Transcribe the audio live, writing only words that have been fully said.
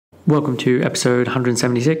Welcome to episode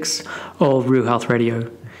 176 of Real Health Radio.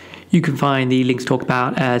 You can find the links talked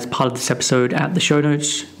about as part of this episode at the show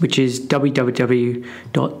notes, which is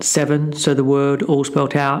www.7, so the word all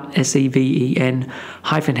spelled out,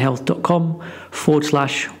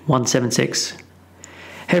 seven-health.com/176.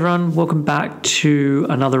 Hey everyone, welcome back to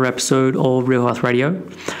another episode of Real Health Radio.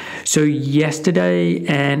 So yesterday,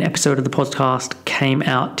 an episode of the podcast came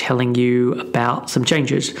out telling you about some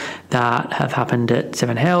changes that have happened at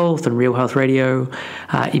 7 Health and Real Health Radio.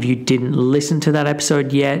 If you didn't listen to that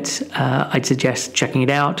episode yet, I'd suggest checking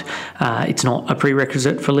it out. It's not a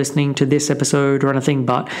prerequisite for listening to this episode or anything,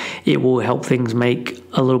 but it will help things make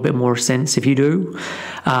a little bit more sense if you do.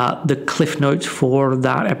 The cliff notes for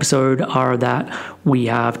that episode are that we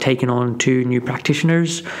have taken on 2 new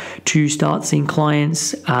practitioners to start seeing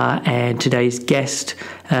clients, and today's guest,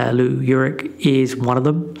 Uhrich, is one of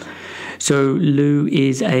them. So Lou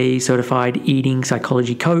is a certified eating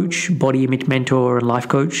psychology coach, body image mentor, and life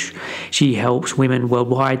coach. She helps women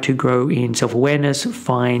worldwide to grow in self-awareness,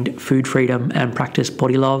 find food freedom, and practice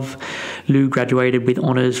body love. Lou graduated with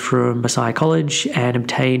honors from Messiah College and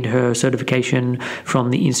obtained her certification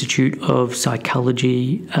from the Institute of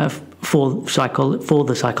Psychology for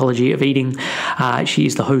the Psychology of Eating. She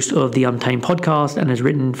is the host of the Untamed Podcast and has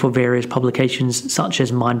written for various publications such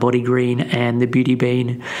as MindBodyGreen and The Beauty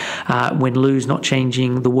Bean. When Lou's not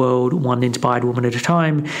changing the world one inspired woman at a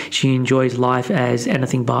time, she enjoys life as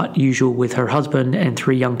anything but usual with her husband and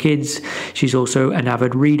 3 young kids. She's also an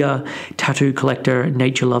avid reader, tattoo collector,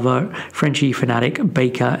 nature lover, Frenchie, fanatic,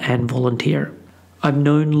 baker, and volunteer. I've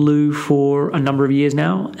known Lou for a number of years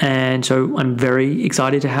now, and so I'm very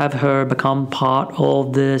excited to have her become part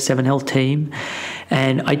of the 7 Health team.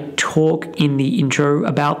 And I talk in the intro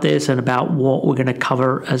about this and about what we're going to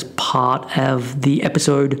cover as part of the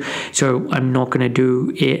episode, so I'm not going to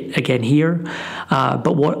do it again here.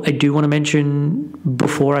 But what I do want to mention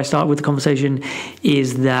before I start with the conversation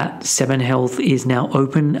is that 7 Health is now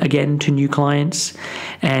open again to new clients,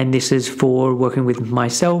 and this is for working with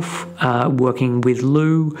myself, working with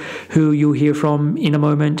Lou, who you'll hear from in a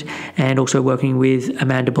moment, and also working with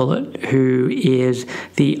Amanda Bullitt, who is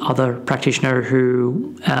the other practitioner who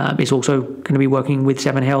is also going to be working with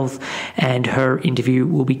 7 Health, and her interview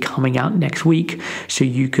will be coming out next week, so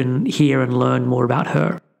you can hear and learn more about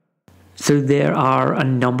her. So there are a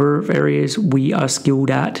number of areas we are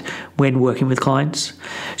skilled at when working with clients.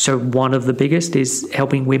 So one of the biggest is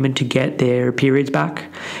helping women to get their periods back.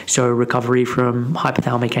 So recovery from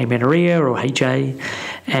hypothalamic amenorrhea or HA.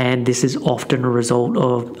 And this is often a result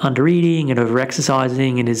of undereating and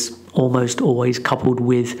overexercising, and is almost always coupled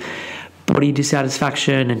with body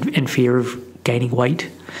dissatisfaction and fear of gaining weight.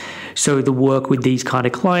 So the work with these kind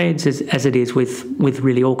of clients, as it is with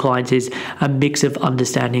really all clients, is a mix of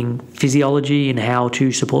understanding physiology and how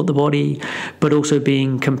to support the body, but also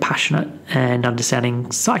being compassionate and understanding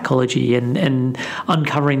psychology and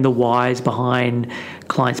uncovering the whys behind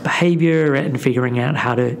clients' behavior and figuring out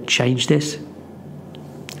how to change this.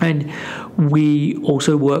 And we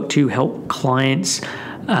also work to help clients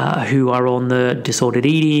who are on the disordered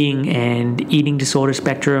eating and eating disorder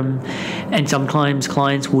spectrum. And sometimes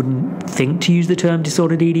clients wouldn't think to use the term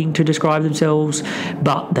disordered eating to describe themselves,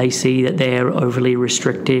 but they see that they're overly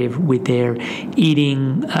restrictive with their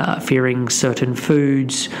eating, fearing certain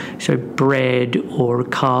foods, so bread or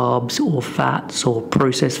carbs or fats or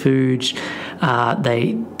processed foods.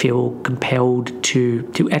 They feel compelled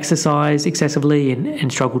to exercise excessively and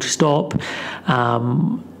struggle to stop.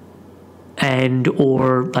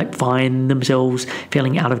 Or find themselves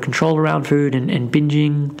feeling out of control around food and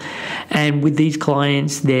binging. And with these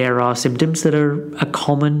clients, there are symptoms that are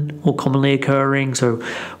common or commonly occurring. So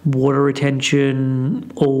water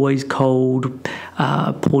retention, always cold,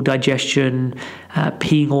 poor digestion,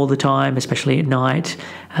 peeing all the time, especially at night,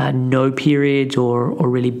 no periods or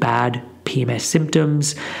really bad PMS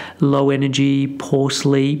symptoms, low energy, poor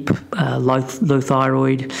sleep, low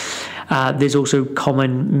thyroid. There's also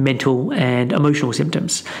common mental and emotional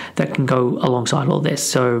symptoms that can go alongside all this.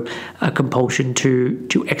 So a compulsion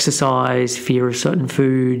to exercise, fear of certain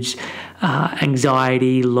foods,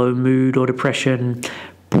 anxiety, low mood or depression,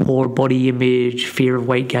 poor body image, fear of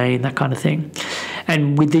weight gain, that kind of thing.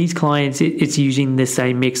 And with these clients, it's using the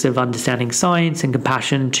same mix of understanding science and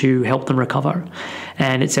compassion to help them recover.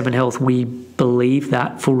 And at 7 Health, we believe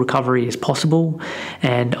that full recovery is possible.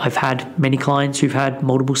 And I've had many clients who've had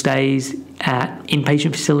multiple stays at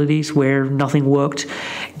inpatient facilities where nothing worked,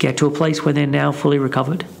 get to a place where they're now fully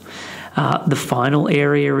recovered. The final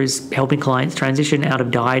area is helping clients transition out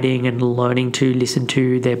of dieting and learning to listen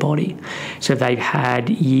to their body. So they've had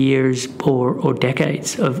years or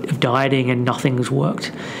decades of dieting and nothing's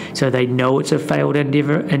worked. So they know it's a failed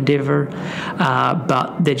endeavor,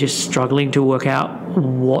 but they're just struggling to work out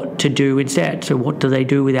what to do instead. So what do they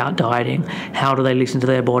do without dieting? How do they listen to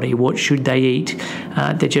their body? What should they eat?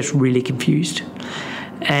 They're just really confused.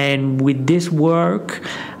 And with this work,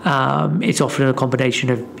 it's often a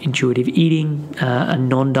combination of intuitive eating, a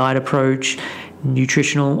non-diet approach,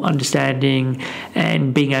 nutritional understanding,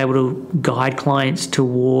 and being able to guide clients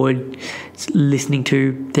toward listening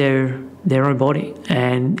to their own body.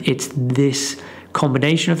 And it's this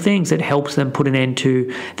combination of things that helps them put an end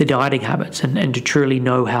to the dieting habits and to truly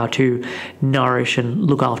know how to nourish and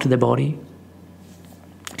look after their body.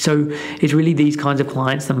 So it's really these kinds of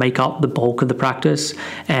clients that make up the bulk of the practice,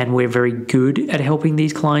 and we're very good at helping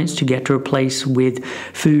these clients to get to a place with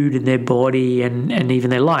food in their body and even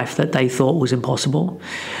their life that they thought was impossible.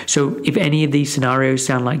 So if any of these scenarios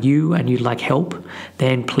sound like you and you'd like help,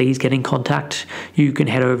 then please get in contact. You can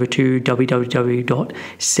head over to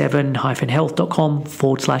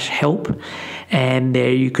www.7-health.com/help, and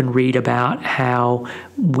there you can read about how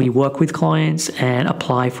we work with clients and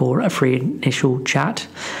apply for a free initial chat.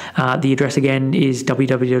 The address again is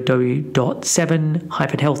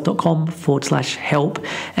www.7-health.com/help,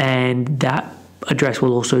 and that address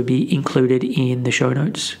will also be included in the show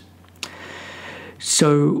notes.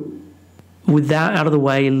 So with that out of the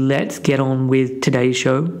way, let's get on with today's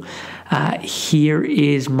show. Here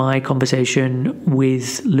is my conversation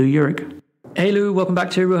with Lou Uhrich. Hey Lou, welcome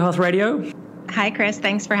back to Real Health Radio. Hi Chris,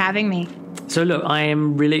 thanks for having me. So look, I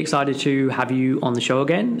am really excited to have you on the show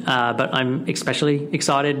again, but I'm especially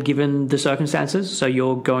excited given the circumstances. So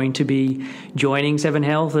you're going to be joining 7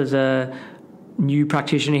 Health as a new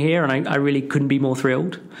practitioner here, and I really couldn't be more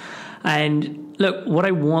thrilled. And look, what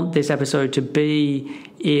I want this episode to be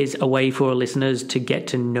is a way for listeners to get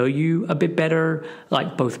to know you a bit better,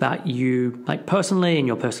 like both about you, like personally and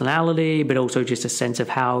your personality, but also just a sense of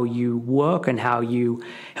how you work and how you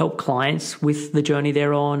help clients with the journey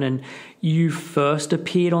they're on. And you first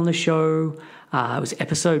appeared on the show, it was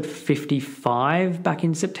episode 55 back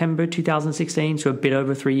in September 2016, so a bit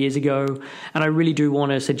over 3 years ago. And I really do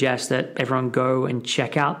want to suggest that everyone go and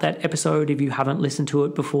check out that episode if you haven't listened to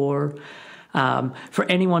it before. For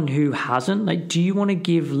anyone who hasn't, do you want to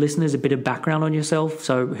give listeners a bit of background on yourself?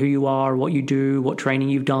 So who you are, what you do, what training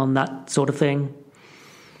you've done, that sort of thing?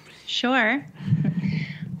 Sure.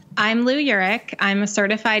 I'm Lou Uhrich. I'm a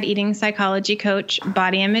certified eating psychology coach,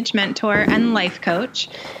 body image mentor, and life coach.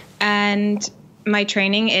 And my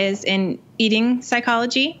training is in eating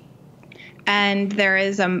psychology. And there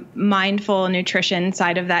is a mindful nutrition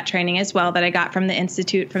side of that training as well that I got from the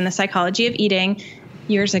Institute from the Psychology of Eating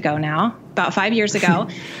years ago now, about 5 years ago.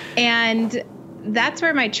 And that's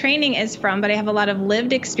where my training is from, but I have a lot of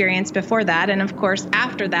lived experience before that. And of course,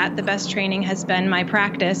 after that, the best training has been my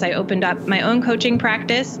practice. I opened up my own coaching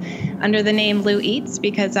practice under the name Lou Eats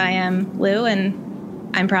because I am Lou and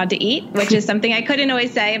I'm proud to eat, which is something I couldn't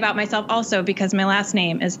always say about myself also because my last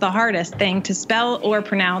name is the hardest thing to spell or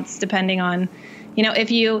pronounce depending on,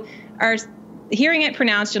 if you are hearing it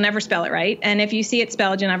pronounced, you'll never spell it right. And if you see it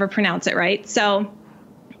spelled, you'll never pronounce it right. So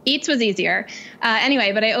Eats was easier.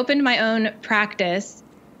 Anyway, but I opened my own practice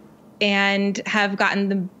and have gotten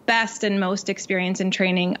the best and most experience in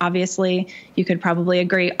training. Obviously, you could probably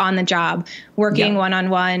agree on the job, working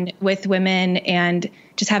one-on-one with women and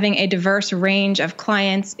just having a diverse range of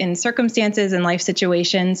clients in circumstances and life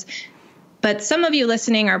situations. But some of you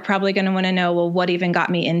listening are probably going to want to know, well, what even got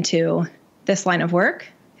me into this line of work?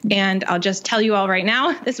 And I'll just tell you all right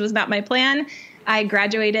now, this was not my plan. I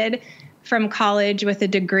graduated from college with a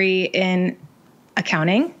degree in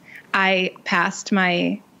accounting. I passed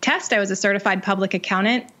my test. I was a certified public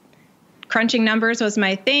accountant. Crunching numbers was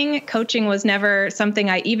my thing. Coaching was never something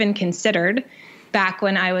I even considered back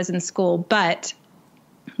when I was in school, but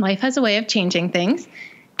life has a way of changing things.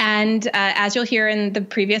 And as you'll hear in the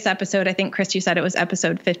previous episode, I think, Chris, you said it was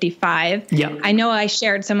episode 55. Yeah. I know I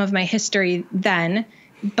shared some of my history then,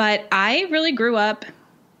 but I really grew up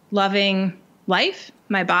loving life,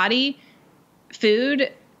 my body,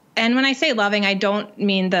 food. And when I say loving, I don't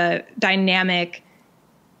mean the dynamic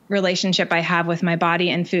relationship I have with my body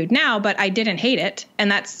and food now, but I didn't hate it.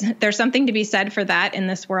 And there's something to be said for that in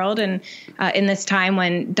this world and in this time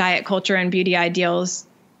when diet culture and beauty ideals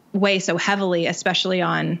weigh so heavily, especially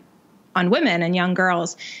on women and young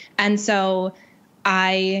girls. And so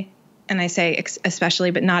I say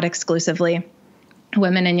especially, but not exclusively,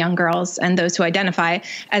 women and young girls and those who identify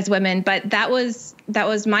as women. But that was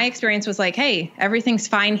my experience, was like, hey, everything's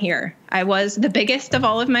fine here. I was the biggest of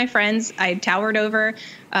all of my friends. I towered over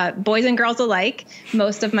boys and girls alike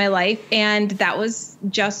most of my life. And that was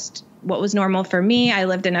just what was normal for me. I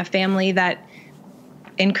lived in a family that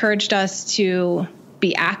encouraged us to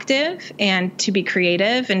be active and to be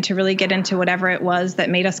creative and to really get into whatever it was that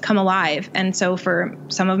made us come alive. And so for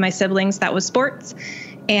some of my siblings, that was sports.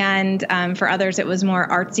 And for others, it was more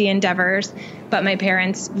artsy endeavors. But my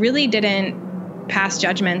parents really didn't pass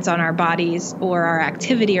judgments on our bodies or our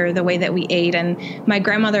activity or the way that we ate. And my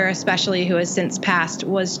grandmother, especially, who has since passed,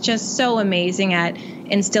 was just so amazing at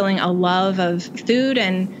instilling a love of food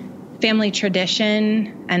and family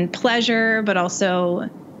tradition and pleasure, but also,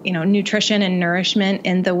 nutrition and nourishment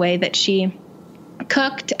in the way that she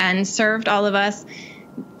cooked and served all of us.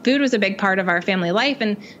 Food was a big part of our family life.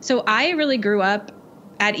 And so I really grew up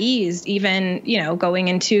at ease, even, going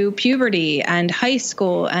into puberty and high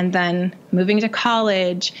school and then moving to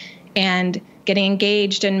college and getting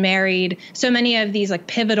engaged and married. So many of these like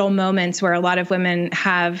pivotal moments where a lot of women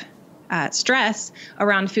have stress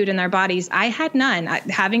around food in their bodies. I had none.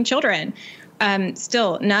 Having children,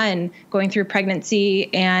 still none. Going through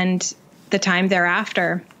pregnancy and the time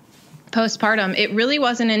thereafter, postpartum, it really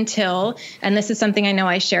wasn't until, and this is something I know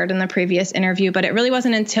I shared in the previous interview, but it really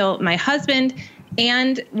wasn't until my husband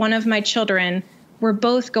and one of my children were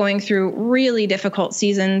both going through really difficult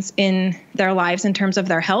seasons in their lives in terms of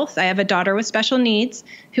their health. I have a daughter with special needs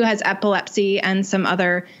who has epilepsy and some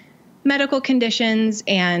other medical conditions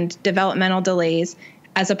and developmental delays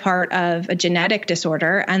as a part of a genetic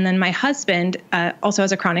disorder. And then my husband also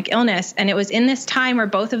has a chronic illness. And it was in this time where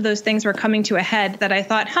both of those things were coming to a head that I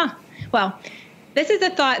thought, well, this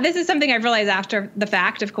is something I've realized after the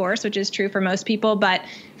fact, of course, which is true for most people. But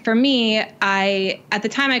for me, at the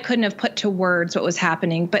time I couldn't have put to words what was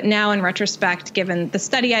happening. But now in retrospect, given the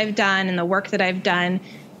study I've done and the work that I've done,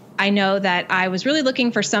 I know that I was really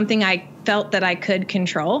looking for something I felt that I could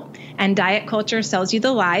control. And diet culture sells you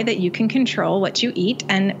the lie that you can control what you eat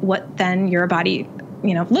and what then your body,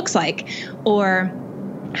 looks like, or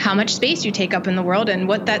how much space you take up in the world and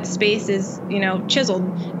what that space is,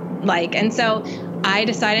 chiseled like. And so I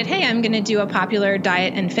decided, hey, I'm going to do a popular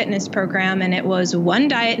diet and fitness program. And it was one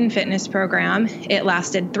diet and fitness program. It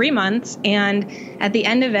lasted 3 months. And at the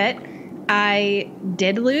end of it, I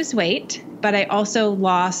did lose weight, but I also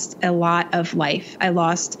lost a lot of life. I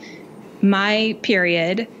lost my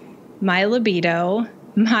period, my libido,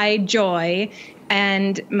 my joy,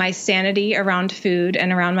 and my sanity around food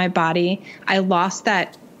and around my body. I lost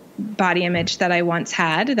that body image that I once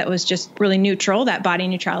had that was just really neutral, that body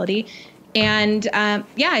neutrality. And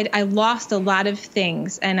I lost a lot of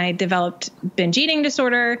things, and I developed binge eating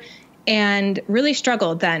disorder and really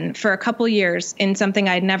struggled then for a couple years in something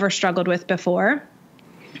I'd never struggled with before.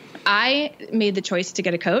 I made the choice to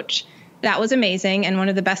get a coach. That was amazing, and one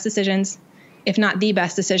of the best decisions, if not the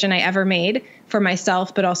best decision I ever made for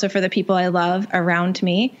myself, but also for the people I love around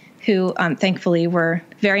me, who thankfully were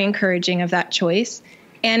very encouraging of that choice.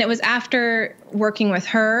 And it was after working with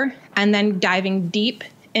her and then diving deep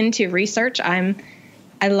into research.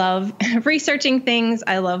 I love researching things.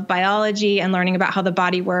 I love biology and learning about how the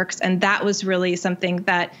body works. And that was really something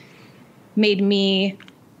that made me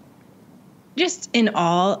just in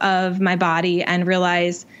awe of my body and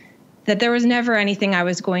realize that there was never anything I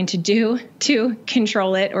was going to do to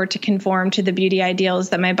control it or to conform to the beauty ideals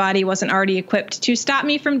that my body wasn't already equipped to stop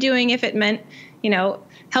me from doing if it meant,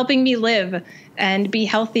 helping me live and be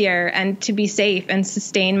healthier and to be safe and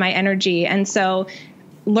sustain my energy. And so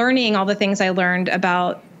learning all the things I learned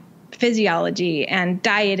about physiology and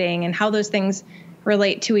dieting and how those things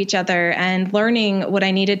relate to each other, and learning what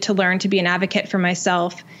I needed to learn to be an advocate for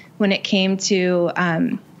myself when it came to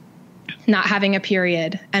not having a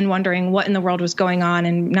period and wondering what in the world was going on,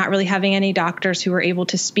 and not really having any doctors who were able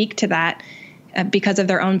to speak to that because of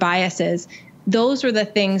their own biases. Those were the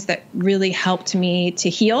things that really helped me to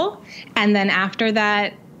heal. And then after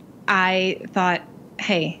that, I thought,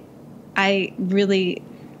 hey, I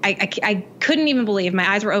couldn't even believe, my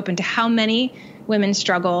eyes were open to how many women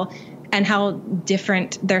struggle and how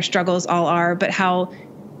different their struggles all are, but how,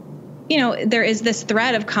 there is this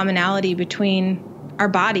thread of commonality between our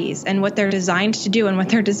bodies and what they're designed to do and what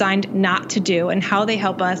they're designed not to do and how they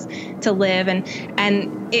help us to live. And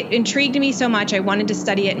it intrigued me so much. I wanted to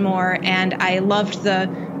study it more, and I loved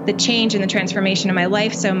the change and the transformation of my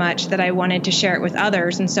life so much that I wanted to share it with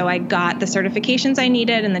others. And so I got the certifications I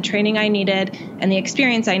needed and the training I needed and the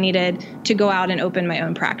experience I needed to go out and open my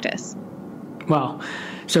own practice. Wow.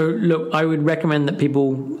 So look, I would recommend that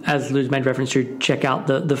people, as Lou's made reference to, check out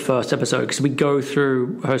the first episode, because we go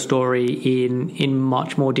through her story in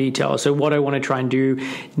much more detail. So what I want to try and do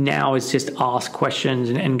now is just ask questions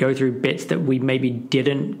and go through bits that we maybe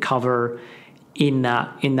didn't cover in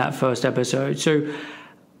that first episode. So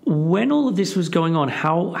when all of this was going on,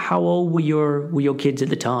 how old were your kids at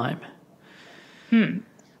the time?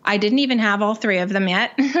 I didn't even have all three of them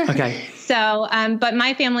yet. Okay. So, but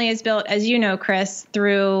my family is built, as you know, Chris,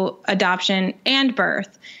 through adoption and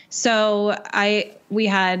birth. So we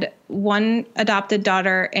had one adopted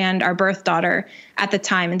daughter and our birth daughter at the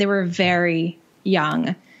time, and they were very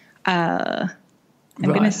young. I'm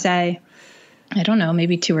going to say, I don't know,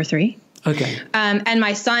 maybe 2 or 3. Okay. And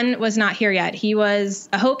my son was not here yet. He was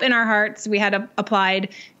a hope in our hearts. We had applied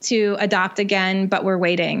to adopt again, but we're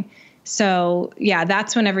waiting. So yeah,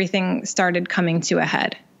 that's when everything started coming to a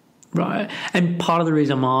head. Right. And part of the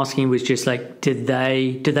reason I'm asking was just like, did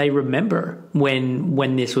they remember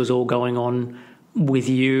when this was all going on with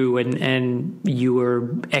you and you were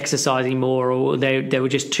exercising more, or they were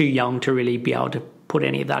just too young to really be able to put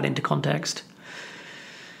any of that into context?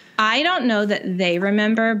 I don't know that they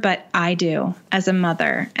remember, but I do as a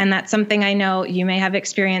mother. And that's something I know you may have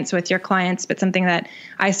experience with your clients, but something that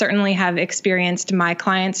I certainly have experienced my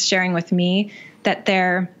clients sharing with me, that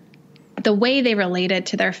the way they related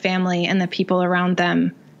to their family and the people around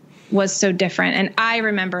them was so different. And I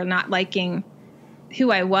remember not liking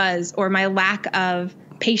who I was or my lack of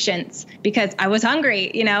patience because I was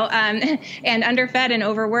hungry, and underfed and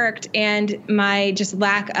overworked, and my just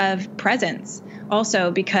lack of presence.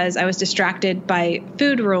 Also because I was distracted by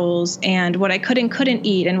food rules and what I could and couldn't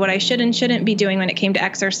eat and what I should and shouldn't be doing when it came to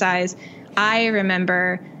exercise. I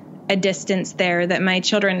remember a distance there that my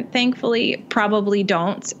children thankfully probably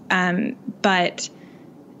don't. But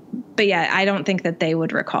yeah, I don't think that they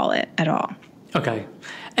would recall it at all. Okay.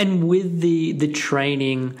 And with the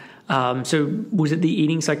training, so was it the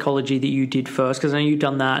eating psychology that you did first? Because I know you've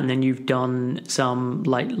done that, and then you've done some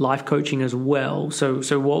like life coaching as well. So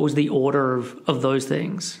what was the order of those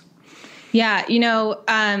things? Yeah,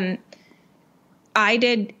 I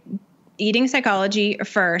did eating psychology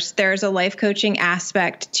first. There's a life coaching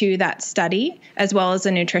aspect to that study, as well as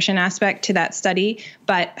a nutrition aspect to that study.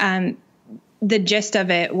 But the gist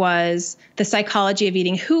of it was the psychology of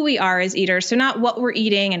eating, who we are as eaters. So not what we're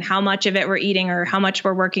eating and how much of it we're eating or how much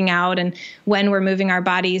we're working out and when we're moving our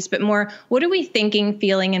bodies, but more, what are we thinking,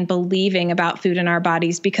 feeling, and believing about food in our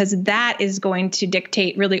bodies? Because that is going to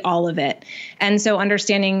dictate really all of it. And so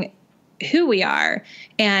understanding who we are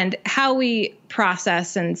and how we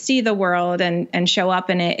process and see the world and show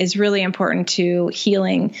up in it is really important to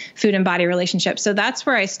healing food and body relationships. So that's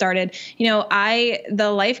where I started.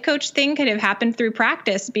 The life coach thing could have happened through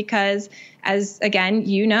practice because, as again,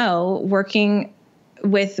 working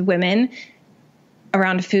with women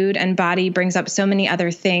around food and body brings up so many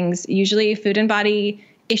other things. Usually food and body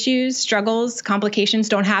issues, struggles, complications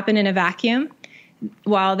don't happen in a vacuum.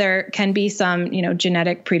 While there can be some,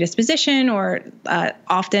 genetic predisposition or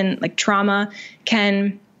often like trauma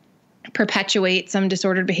can perpetuate some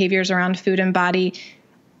disordered behaviors around food and body,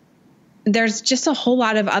 there's just a whole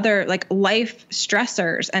lot of other like life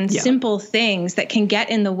stressors and simple things that can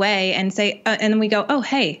get in the way and say, and then we go, oh,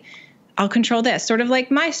 hey, I'll control this. Sort of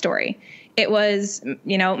like my story. It was,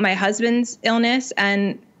 my husband's illness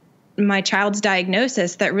and my child's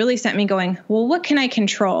diagnosis that really sent me going, well, what can I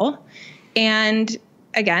control? And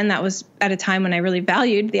again, that was at a time when I really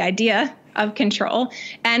valued the idea of control,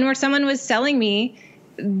 and where someone was selling me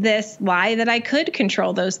this lie that I could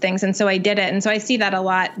control those things. And so I did it. And so I see that a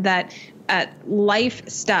lot, that life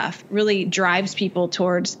stuff really drives people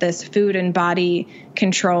towards this food and body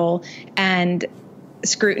control and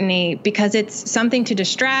scrutiny because it's something to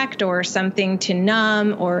distract or something to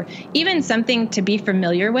numb or even something to be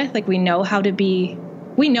familiar with. Like we know how to be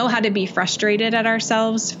frustrated at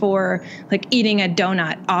ourselves for like eating a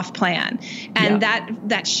donut off plan. And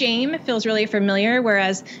that shame feels really familiar.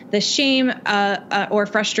 Whereas the shame or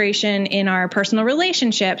frustration in our personal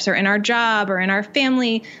relationships or in our job or in our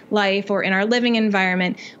family life or in our living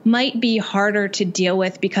environment might be harder to deal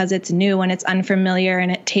with because it's new and it's unfamiliar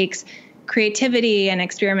and it takes creativity and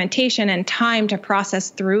experimentation and time to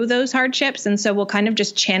process through those hardships. And so we'll kind of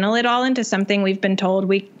just channel it all into something we've been told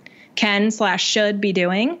we can/should be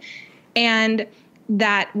doing. And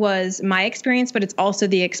that was my experience, but it's also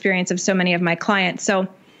the experience of so many of my clients. So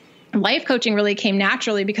life coaching really came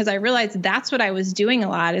naturally because I realized that's what I was doing a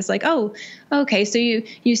lot is like, oh, okay. So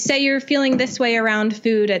you say you're feeling this way around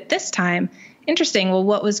food at this time. Interesting. Well,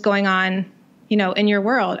 what was going on, in your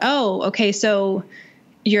world? Oh, okay. So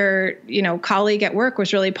your, colleague at work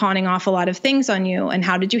was really pawning off a lot of things on you, and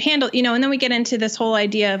how did you handle, and then we get into this whole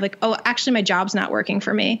idea of like, oh, actually my job's not working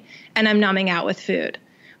for me and I'm numbing out with food,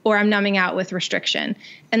 or I'm numbing out with restriction.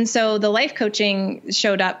 And so the life coaching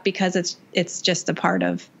showed up because it's just a part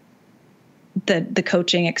of the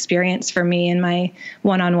coaching experience for me and my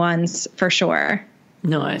one-on-ones, for sure.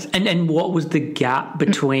 Nice. And what was the gap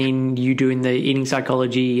between you doing the eating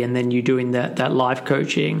psychology and then you doing that life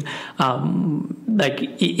coaching? Like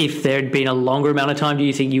if there had been a longer amount of time, do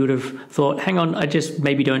you think you would have thought, hang on, I just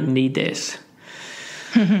maybe don't need this?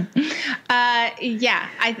 Yeah,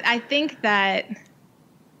 I think I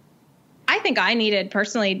needed,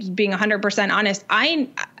 personally, being 100% honest,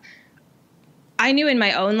 I knew in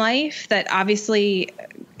my own life that, obviously,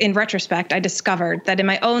 in retrospect, I discovered that in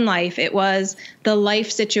my own life, it was the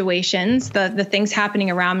life situations, the things happening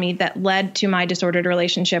around me that led to my disordered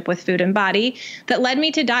relationship with food and body, that led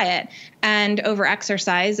me to diet and over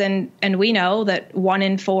exercise. And we know that 1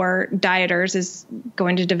 in 4 dieters is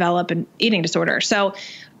going to develop an eating disorder. So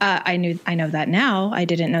I know that now. I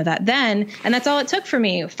didn't know that then. And that's all it took for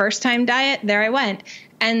me. First time diet, there I went.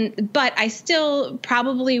 But I still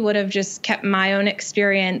probably would have just kept my own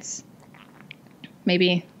experience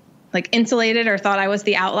maybe like insulated, or thought I was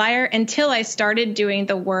the outlier, until I started doing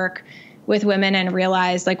the work with women and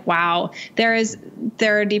realized, like, wow, there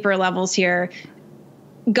are deeper levels here.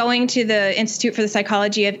 Going to the Institute for the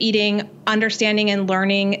Psychology of Eating, understanding and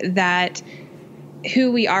learning that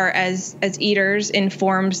who we are as eaters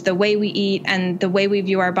informs the way we eat and the way we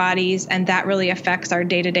view our bodies, and that really affects our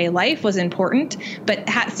day-to-day life, was important. But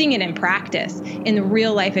seeing it in practice, in the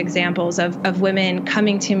real life examples of women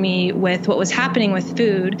coming to me with what was happening with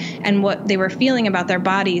food and what they were feeling about their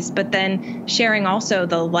bodies, but then sharing also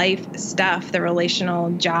the life stuff, the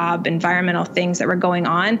relational, job, environmental things that were going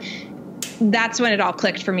on. That's when it all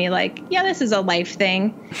clicked for me. Like, yeah, this is a life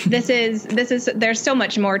thing. This is, there's so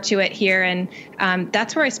much more to it here. And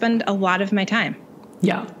that's where I spend a lot of my time.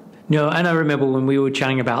 Yeah. No, and I remember when we were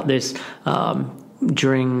chatting about this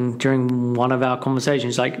during one of our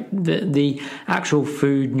conversations, like the actual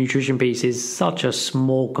food nutrition piece is such a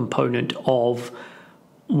small component of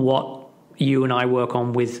what you and I work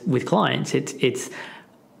on with clients. It's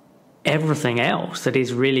everything else that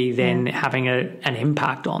is really then having an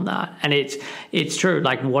impact on that. And it's true.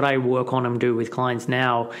 Like what I work on and do with clients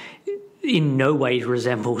now in no way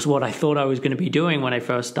resembles what I thought I was going to be doing when I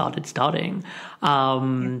first started studying.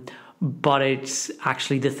 But it's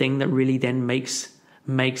actually the thing that really then makes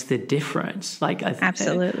the difference. Like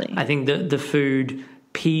absolutely. I think the food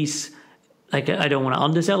piece, like, I don't want to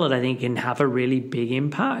undersell it. I think it can have a really big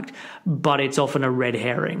impact, but it's often a red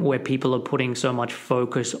herring where people are putting so much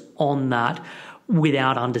focus on that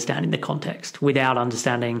without understanding the context, without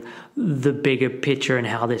understanding the bigger picture and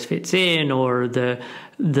how this fits in, or the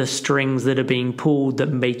strings that are being pulled that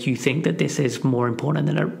make you think that this is more important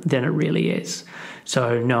than it really is.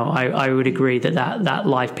 So no, I would agree that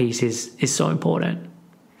life piece is so important.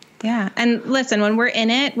 Yeah. And listen, when we're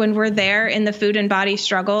in it, when we're there in the food and body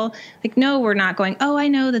struggle, like, no, we're not going, oh, I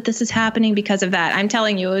know that this is happening because of that. I'm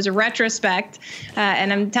telling you, it was a retrospect.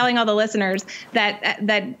 And I'm telling all the listeners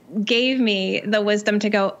that gave me the wisdom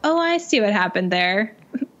to go, oh, I see what happened there.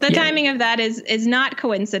 The timing of that is not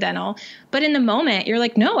coincidental. But in the moment, you're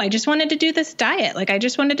like, no, I just wanted to do this diet. Like, I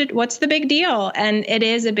just wanted to, what's the big deal? And it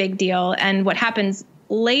is a big deal. And what happens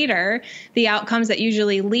later, the outcomes that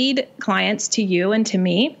usually lead clients to you and to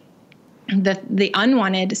me, the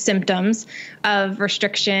unwanted symptoms of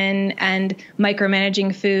restriction and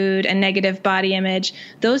micromanaging food and negative body image,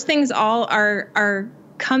 those things all are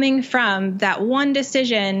coming from that one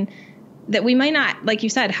decision that we might not, like you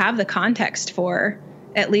said, have the context for,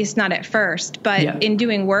 at least not at first. But in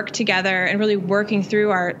doing work together and really working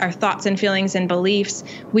through our thoughts and feelings and beliefs,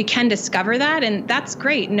 we can discover that. And that's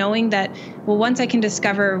great, knowing that, well, once I can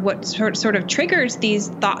discover what sort of triggers these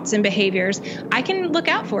thoughts and behaviors, I can look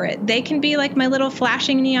out for it. They can be like my little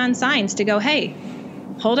flashing neon signs to go, hey,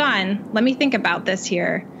 hold on, let me think about this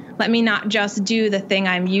here. Let me not just do the thing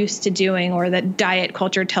I'm used to doing or that diet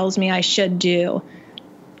culture tells me I should do.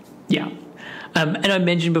 Yeah. And I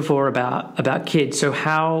mentioned before about kids. So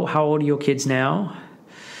how old are your kids now?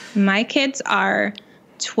 My kids are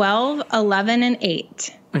 12, 11, and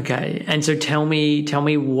 8. Okay. And so tell me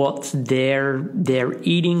what's their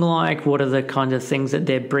eating like? What are the kind of things that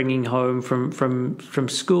they're bringing home from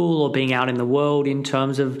school or being out in the world in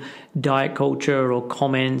terms of diet culture or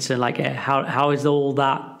comments, and like how is all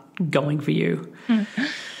that going for you?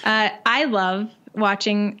 I love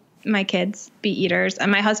watching my kids be eaters.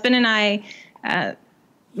 And my husband and I,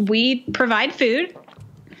 we provide food,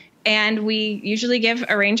 and we usually give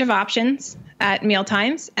a range of options. at meal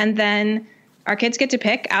times. And then our kids get to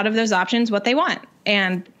pick out of those options what they want.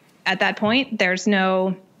 And at that point, there's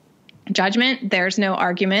no judgment. There's no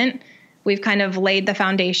argument. We've kind of laid the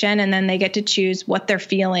foundation, and then they get to choose what they're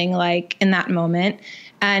feeling like in that moment.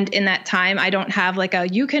 And in that time, I don't have like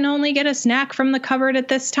you can only get a snack from the cupboard at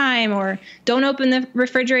this time, or don't open the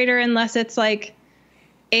refrigerator unless it's like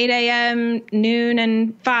 8 a.m., noon,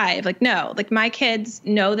 and 5. Like, no, like my kids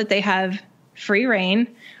know that they have free reign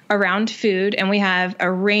around food, and we have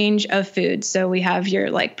a range of foods. So we have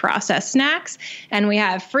your like processed snacks, and we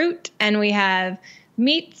have fruit, and we have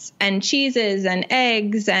meats and cheeses and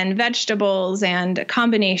eggs and vegetables and a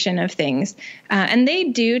combination of things. And they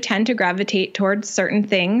do tend to gravitate towards certain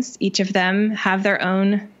things. Each of them have their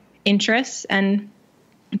own interests and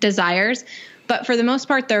desires. But for the most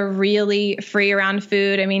part, they're really free around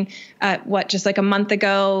food. I mean, just like a month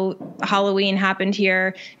ago, Halloween happened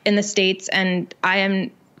here in the States, and I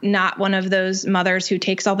am not one of those mothers who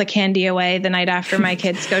takes all the candy away the night after my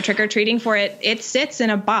kids go trick-or-treating for it. It sits in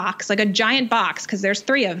a box, like a giant box, because there's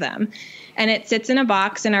 3 of them. And it sits in a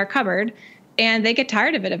box in our cupboard, and they get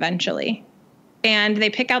tired of it eventually. And they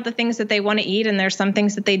pick out the things that they want to eat, and there's some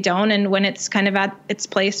things that they don't. And when it's kind of at its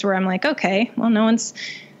place where I'm like, okay, well,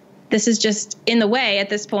 this is just in the way at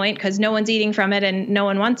this point because no one's eating from it and no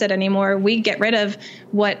one wants it anymore. We get rid of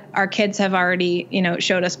what our kids have already,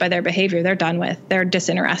 showed us by their behavior. They're done with. They're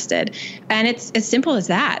disinterested. And it's as simple as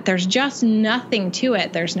that. There's just nothing to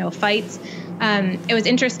it. There's no fights. It was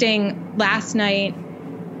interesting last night.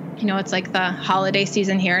 It's like the holiday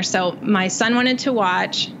season here. So my son wanted to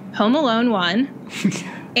watch Home Alone 1.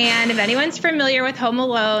 And if anyone's familiar with Home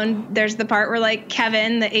Alone, there's the part where like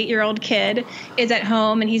Kevin, the 8-year-old kid, is at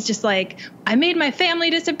home and he's just like, I made my family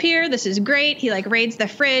disappear. This is great. He like raids the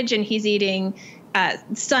fridge and he's eating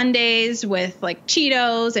sundaes with like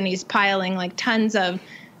Cheetos, and he's piling like tons of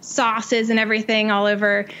sauces and everything all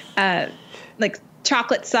over, like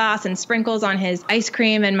chocolate sauce and sprinkles on his ice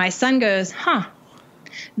cream. And my son goes,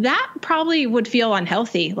 that probably would feel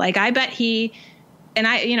unhealthy. Like I bet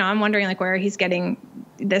I'm wondering like where he's getting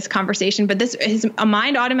this conversation, but his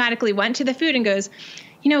mind automatically went to the food and goes,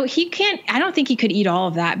 I don't think he could eat all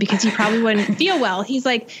of that because he probably wouldn't feel well. He's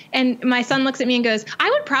like, and my son looks at me and goes,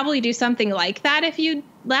 I would probably do something like that if you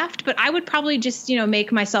left, but I would probably just,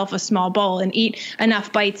 make myself a small bowl and eat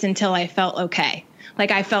enough bites until I felt okay.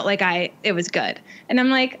 Like I felt like it was good. And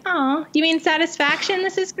I'm like, oh, you mean satisfaction?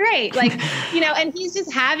 This is great. Like, and he's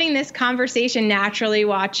just having this conversation naturally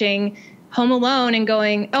watching Home Alone and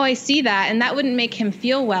going, oh, I see that. And that wouldn't make him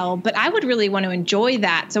feel well, but I would really want to enjoy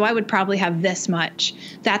that. So I would probably have this much.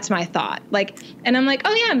 That's my thought. And I'm like,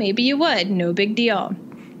 oh yeah, maybe you would. No big deal.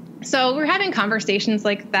 So we're having conversations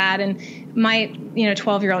like that. And my,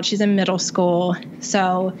 12-year-old, she's in middle school.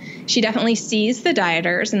 So she definitely sees the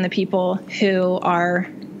dieters and the people who are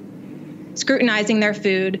scrutinizing their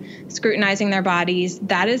food, scrutinizing their bodies.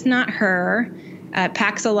 That is not her.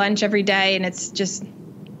 Packs a lunch every day, and it's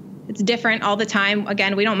different all the time.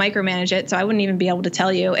 Again, we don't micromanage it, so I wouldn't even be able to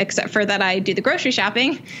tell you, except for that I do the grocery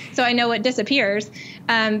shopping, so I know what disappears.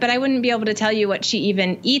 But I wouldn't be able to tell you what she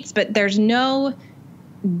even eats, but there's no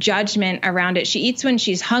judgment around it. She eats when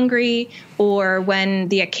she's hungry or when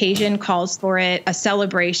the occasion calls for it, a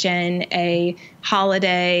celebration, a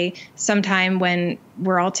holiday, sometime when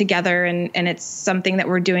we're all together and it's something that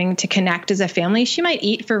we're doing to connect as a family. She might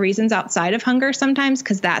eat for reasons outside of hunger sometimes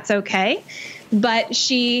because that's okay. But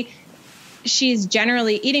she's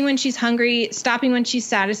generally eating when she's hungry, stopping when she's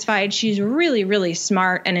satisfied. She's really, really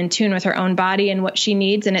smart and in tune with her own body and what she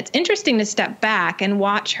needs. And it's interesting to step back and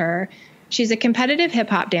watch her. She's a competitive hip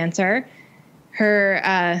hop dancer.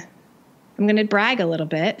 I'm going to brag a little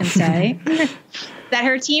bit and say that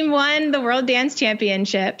her team won the World Dance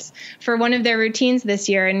Championships for one of their routines this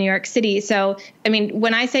year in New York City. So, I mean,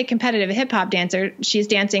 when I say competitive hip hop dancer, she's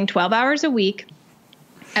dancing 12 hours a week.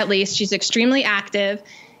 At least she's extremely active,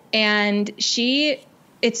 and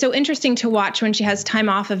it's so interesting to watch when she has time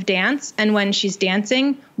off of dance and when she's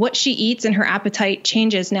dancing, what she eats and her appetite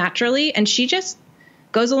changes naturally, and she just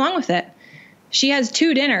goes along with it. She has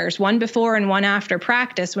 2 dinners, one before and one after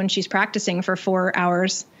practice when she's practicing for 4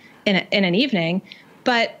 hours in an evening.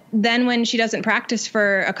 But then when she doesn't practice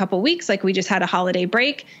for a couple weeks, like we just had a holiday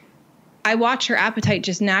break, I watch her appetite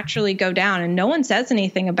just naturally go down and no one says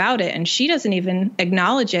anything about it. And she doesn't even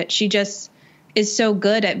acknowledge it. She just is so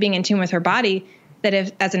good at being in tune with her body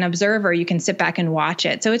that as an observer, you can sit back and watch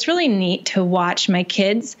it. So it's really neat to watch my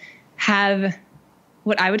kids have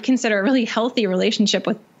what I would consider a really healthy relationship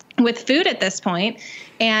with food at this point.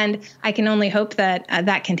 And I can only hope that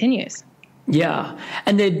that continues. Yeah.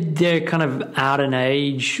 And they're kind of at an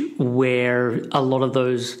age where a lot of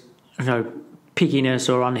those,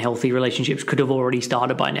 pickiness or unhealthy relationships could have already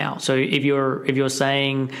started by now. So if you're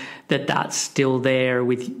saying that that's still there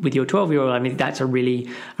with your 12-year-old, I mean, that's a really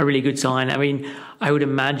good sign. I mean, I would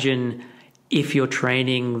imagine if you're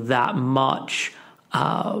training that much,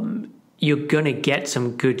 you're going to get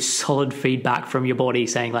some good solid feedback from your body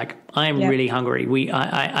saying like, I'm really hungry.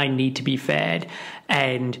 I need to be fed.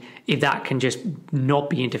 And if that can just not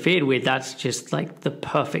be interfered with, that's just like the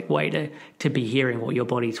perfect way to be hearing what your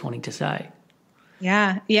body's wanting to say.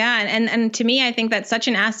 Yeah. And to me, I think that's such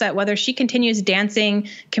an asset, whether she continues dancing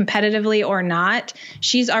competitively or not.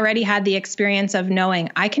 She's already had the experience of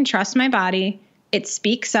knowing I can trust my body. It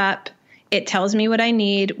speaks up. It tells me what I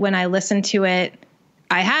need when I listen to it.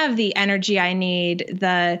 I have the energy I need,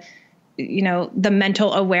 the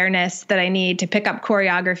mental awareness that I need to pick up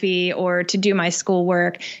choreography or to do my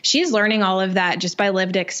schoolwork. She's learning all of that just by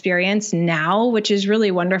lived experience now, which is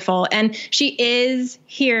really wonderful. And she is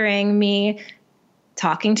hearing me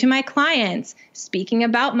talking to my clients, speaking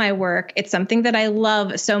about my work. It's something that I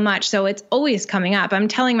love so much. So it's always coming up. I'm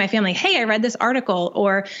telling my family, hey, I read this article,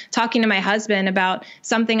 or talking to my husband about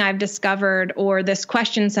something I've discovered or this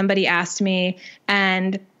question somebody asked me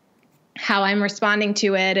and how I'm responding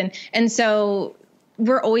to it. And so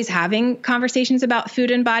we're always having conversations about food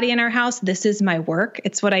and body in our house. This is my work.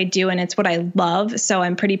 It's what I do and it's what I love. So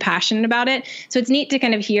I'm pretty passionate about it. So it's neat to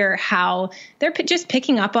kind of hear how they're just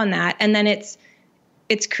picking up on that. And then it's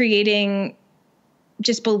creating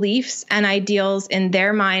just beliefs and ideals in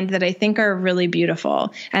their mind that I think are really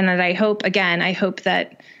beautiful. And that I hope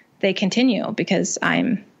that they continue, because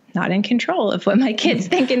I'm not in control of what my kids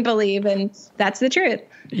think and believe. And that's the truth.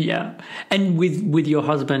 Yeah. And with your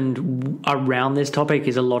husband around this topic,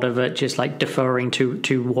 is a lot of it just like deferring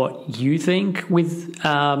to what you think with,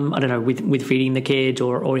 with feeding the kids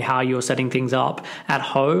or how you're setting things up at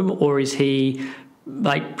home? Or is he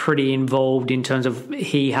like pretty involved in terms of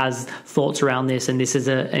he has thoughts around this and this is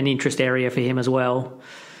an interest area for him as well?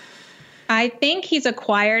 I think he's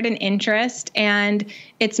acquired an interest and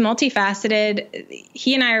it's multifaceted.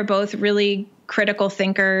 He and I are both really critical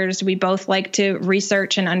thinkers. We both like to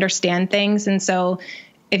research and understand things. And so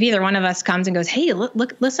if either one of us comes and goes, hey,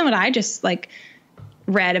 look, listen what I just like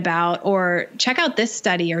read about, or check out this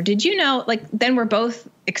study, or did you know, like, then we're both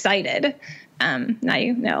excited.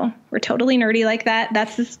 Now, we're totally nerdy like that.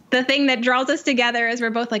 That's the thing that draws us together, is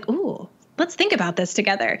we're both like, ooh, let's think about this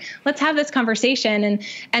together. Let's have this conversation.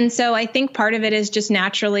 And so I think part of it is just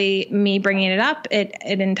naturally me bringing it up. It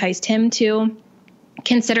enticed him to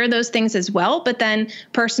consider those things as well. But then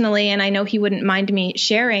personally, and I know he wouldn't mind me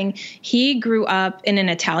sharing, he grew up in an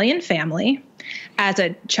Italian family as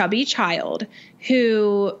a chubby child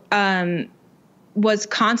who was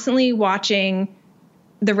constantly watching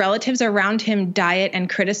the relatives around him diet and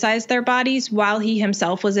criticize their bodies, while he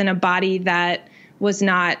himself was in a body that was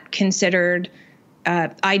not considered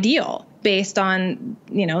ideal based on,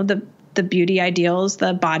 the beauty ideals,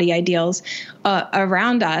 the body ideals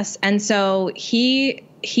around us. And so he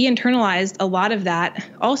internalized a lot of that.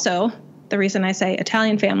 Also, the reason I say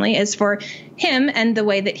Italian family is for him and the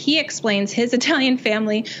way that he explains his Italian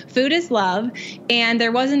family. Food is love. And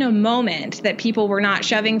there wasn't a moment that people were not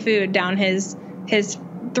shoving food down his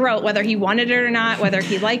throat, whether he wanted it or not, whether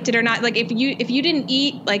he liked it or not. Like if you didn't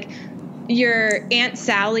eat like your Aunt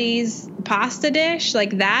Sally's pasta dish,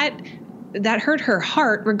 like that hurt her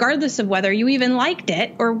heart, regardless of whether you even liked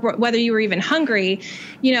it or whether you were even hungry,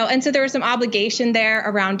 and so there was some obligation there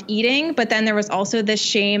around eating, but then there was also this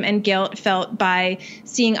shame and guilt felt by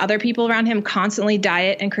seeing other people around him constantly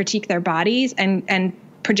diet and critique their bodies and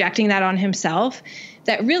projecting that on himself,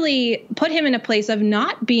 that really put him in a place of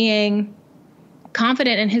not being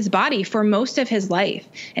confident in his body for most of his life.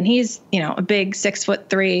 And he's, a big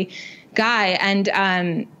 6'3" guy.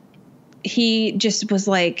 And he just was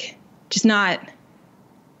like, just not,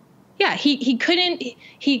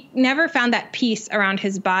 he never found that peace around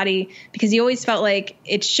his body, because he always felt like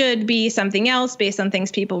it should be something else based on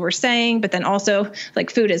things people were saying, but then also like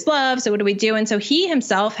food is love. So what do we do? And so he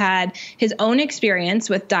himself had his own experience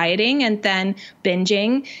with dieting and then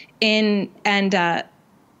binging and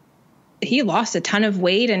he lost a ton of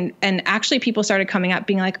weight, and actually people started coming up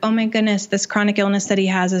being like, oh my goodness, this chronic illness that he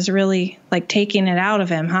has is really like taking it out of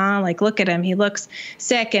him, huh? Like, look at him, he looks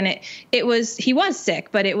sick. And he was sick,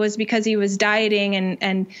 but it was because he was dieting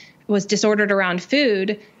and was disordered around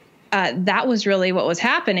food. That was really what was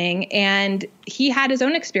happening. And he had his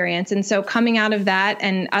own experience. And so coming out of that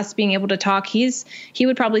and us being able to talk, he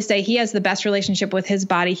would probably say he has the best relationship with his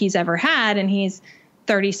body he's ever had. And he's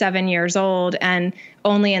 37 years old, and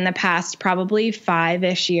only in the past probably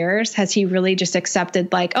 5-ish years has he really just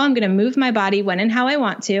accepted like, oh, I'm going to move my body when and how I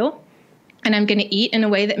want to. and I'm going to eat in a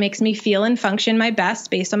way that makes me feel and function my best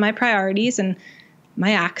based on my priorities and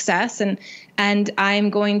my access. And I'm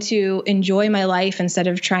going to enjoy my life instead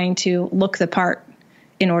of trying to look the part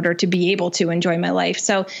in order to be able to enjoy my life.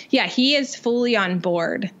 So yeah, he is fully on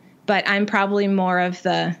board, but I'm probably more of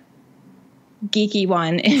the geeky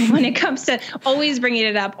one when it comes to always bringing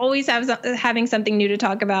it up, always having something new to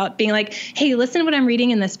talk about, being like, hey, listen to what I'm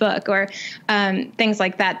reading in this book, or things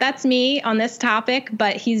like that. That's me on this topic,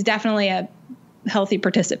 but he's definitely a healthy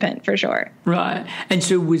participant for sure. Right. And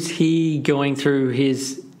so was he going through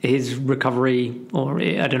his recovery, or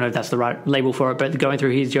I don't know if that's the right label for it, but going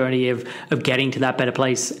through his journey of getting to that better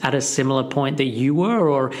place at a similar point that you were,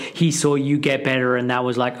 or he saw you get better and that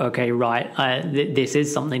was like, okay, right, this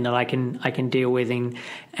is something that I can deal with,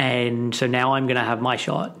 and so now I'm going to have my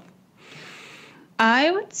shot? I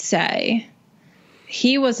would say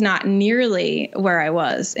he was not nearly where I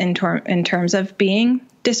was in terms of being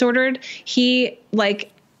disordered. He,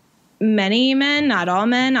 like many men, not all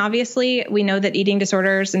men, obviously, we know that eating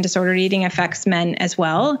disorders and disordered eating affects men as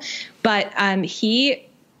well. But he,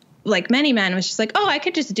 like many men, was just like, oh, I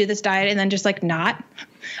could just do this diet and then just like not.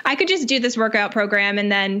 I could just do this workout program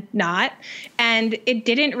and then not. And it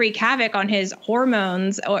didn't wreak havoc on his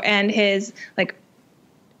hormones and his like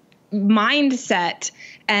mindset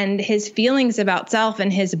and his feelings about self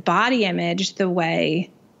and his body image the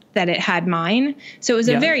way that it had mine. So it was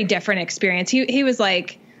a very different experience. He was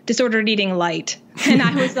like disordered eating light. And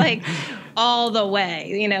I was like all the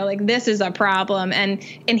way, like this is a problem. And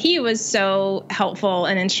he was so helpful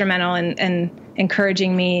and instrumental and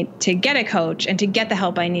encouraging me to get a coach and to get the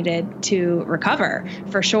help I needed to recover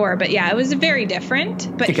for sure. But yeah, it was very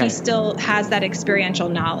different, but he still has that experiential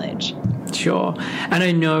knowledge. Sure. And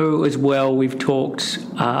I know as well, we've talked,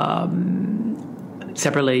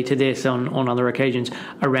 separately to this on other occasions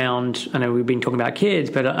around, I know we've been talking about kids,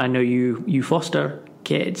 but I know you foster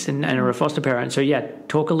kids and are a foster parent. So yeah,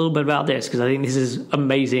 talk a little bit about this, because I think this is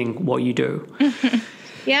amazing what you do.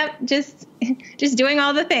 Yep. Just doing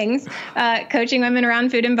all the things, coaching women around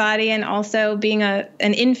food and body, and also being an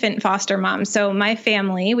infant foster mom. So my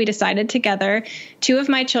family, we decided together, 2 of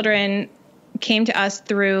my children came to us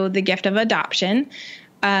through the gift of adoption.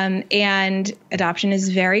 And adoption is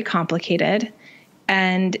very complicated.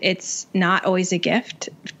 And it's not always a gift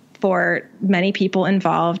for many people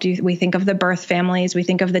involved. We think of the birth families. We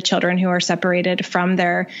think of the children who are separated from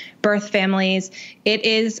their birth families. It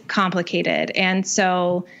is complicated. And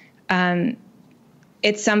so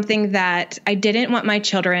it's something that I didn't want my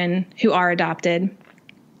children who are adopted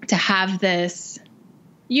to have this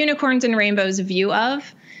unicorns and rainbows view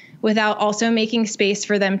of, without also making space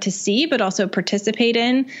for them to see, but also participate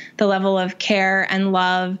in the level of care and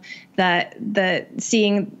love, the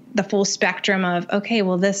seeing the full spectrum of, okay,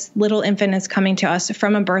 well, this little infant is coming to us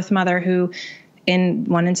from a birth mother who, in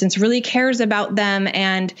one instance, really cares about them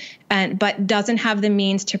but doesn't have the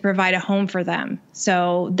means to provide a home for them.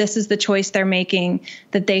 So this is the choice they're making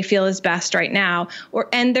that they feel is best right now.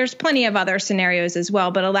 And there's plenty of other scenarios as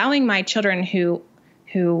well, but allowing my children who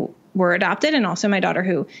were adopted, and also my daughter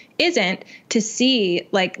who isn't, to see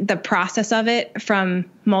like the process of it from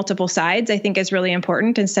multiple sides, I think is really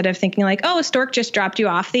important, instead of thinking like, oh, a stork just dropped you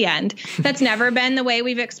off the end. That's never been the way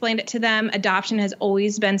we've explained it to them. Adoption has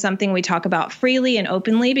always been something we talk about freely and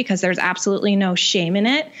openly, because there's absolutely no shame in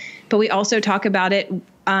it. But we also talk about it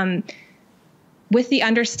with the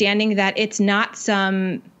understanding that it's not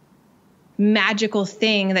some magical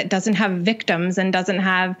thing that doesn't have victims and doesn't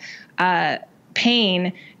have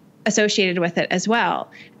pain associated with it as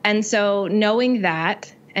well. And so knowing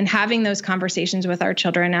that and having those conversations with our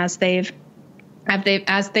children as they've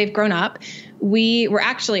grown up, we were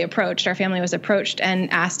actually approached, our family was approached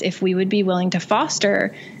and asked if we would be willing to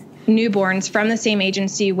foster newborns from the same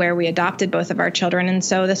agency where we adopted both of our children. And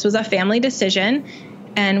so this was a family decision,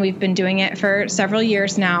 and we've been doing it for several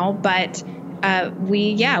years now, but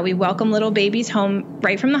we welcome little babies home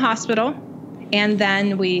right from the hospital. And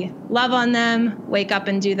then we love on them, wake up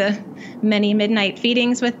and do the many midnight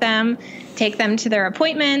feedings with them, take them to their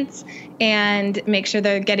appointments, and make sure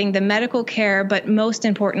they're getting the medical care. But most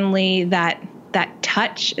importantly, that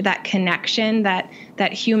touch, that connection, that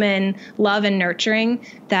human love and nurturing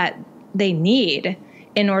that they need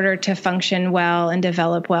in order to function well and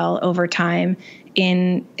develop well over time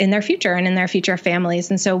in their future and in their future families.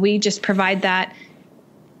 And so we just provide that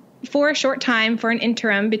for a short time, for an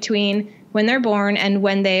interim between when they're born and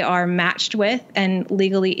when they are matched with and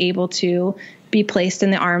legally able to be placed in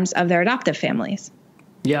the arms of their adoptive families.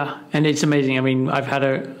 Yeah, and it's amazing. I mean, I've had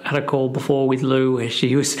a call before with Lou where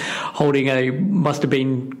she was holding must have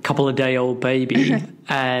been a couple of day old baby,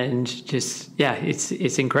 and just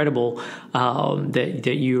it's incredible that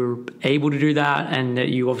you're able to do that, and that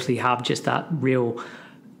you obviously have just that real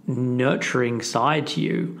nurturing side to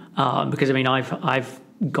you. Because I mean, I've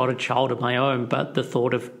got a child of my own, but the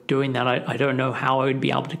thought of doing that, I don't know how I would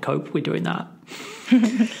be able to cope with doing that.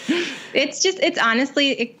 It's honestly,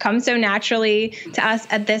 it comes so naturally to us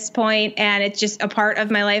at this point, and it's just a part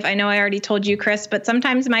of my life. I know I already told you, Chris, but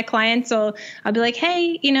sometimes my clients I'll be like,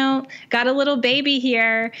 hey, got a little baby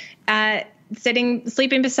here,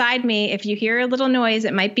 sleeping beside me. If you hear a little noise,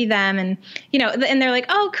 it might be them. And, and they're like,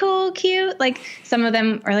 oh, cool, cute. Like some of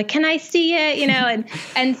them are like, can I see it?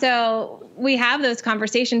 And so we have those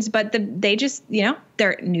conversations, but they just,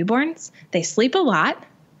 they're newborns, they sleep a lot.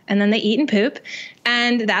 And then they eat and poop,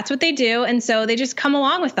 and that's what they do. And so they just come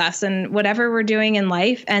along with us and whatever we're doing in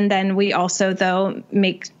life. And then we also, though,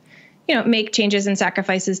 make changes and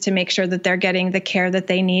sacrifices to make sure that they're getting the care that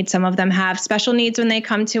they need. Some of them have special needs when they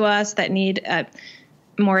come to us that need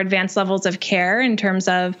more advanced levels of care in terms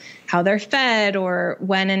of how they're fed or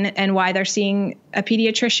when and why they're seeing a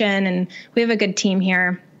pediatrician. And we have a good team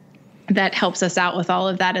here that helps us out with all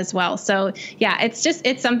of that as well. So yeah,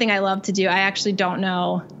 it's something I love to do. I actually don't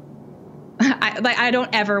know. I don't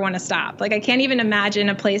ever want to stop. Like I can't even imagine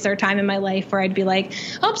a place or time in my life where I'd be like,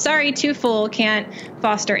 oh, sorry, too full, can't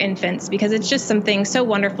foster infants, because it's just something so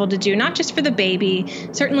wonderful to do, not just for the baby,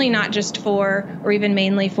 certainly not just for, or even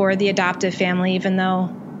mainly for the adoptive family, even though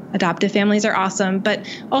adoptive families are awesome. But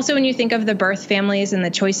also when you think of the birth families and the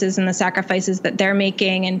choices and the sacrifices that they're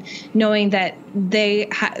making, and knowing that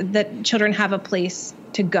that children have a place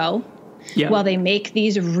to go while they make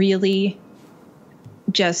these really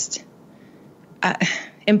just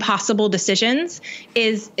impossible decisions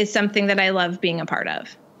is something that I love being a part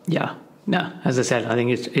of. Yeah. No, as I said, I think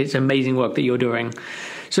it's amazing work that you're doing.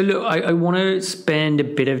 So look, I want to spend a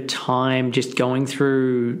bit of time just going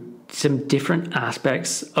through some different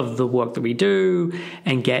aspects of the work that we do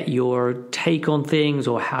and get your take on things,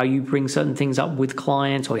 or how you bring certain things up with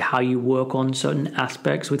clients, or how you work on certain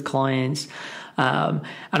aspects with clients. And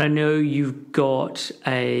I know you've got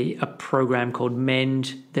a program called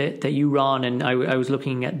Mend that you run, and I was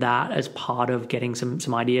looking at that as part of getting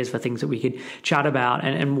some ideas for things that we could chat about.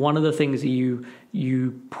 And one of the things that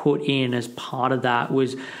you put in as part of that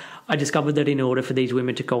was, I discovered that in order for these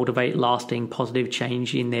women to cultivate lasting positive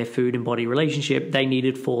change in their food and body relationship, they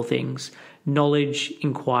needed 4 things: knowledge,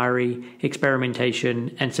 inquiry,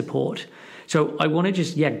 experimentation, and support. So I want to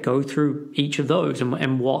just go through each of those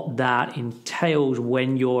and what that entails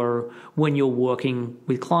when you're working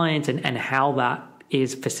with clients, and how that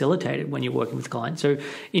is facilitated when you're working with clients. So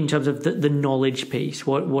in terms of the knowledge piece,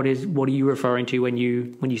 what are you referring to when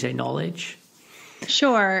you say knowledge?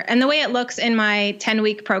 Sure. And the way it looks in my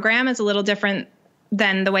 10-week program is a little different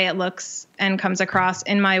than the way it looks and comes across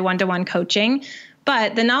in my one-to-one coaching.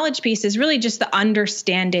 But the knowledge piece is really just the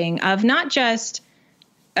understanding of not just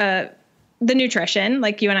the nutrition,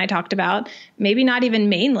 like you and I talked about, maybe not even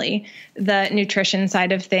mainly the nutrition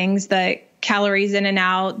side of things, the calories in and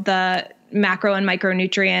out, the macro and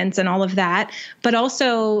micronutrients and all of that, but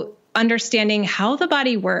also understanding how the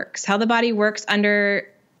body works under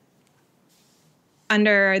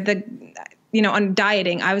the, on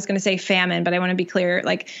dieting. I was going to say famine, but I want to be clear,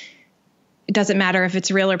 like, it doesn't matter if it's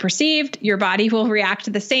real or perceived, your body will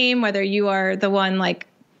react the same, whether you are the one like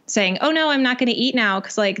saying, oh no, I'm not going to eat now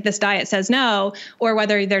because like this diet says no, or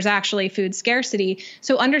whether there's actually food scarcity.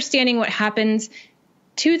 So understanding what happens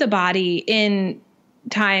to the body in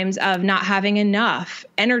times of not having enough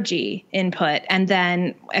energy input and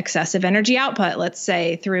then excessive energy output, let's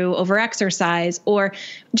say through overexercise, or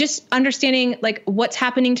just understanding like what's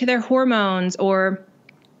happening to their hormones, or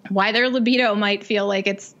why their libido might feel like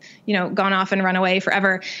it's, gone off and run away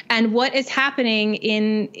forever, and what is happening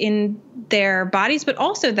in their bodies. But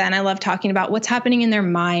also then I love talking about what's happening in their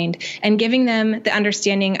mind and giving them the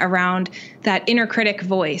understanding around that inner critic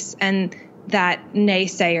voice and that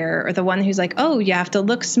naysayer, or the one who's like, oh, you have to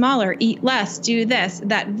look smaller, eat less, do this,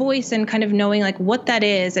 that voice, and kind of knowing like what that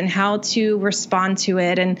is and how to respond to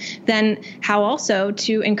it. And then how also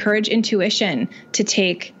to encourage intuition to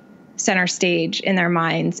take center stage in their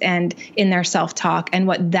minds and in their self-talk, and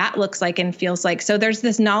what that looks like and feels like. So there's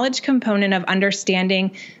this knowledge component of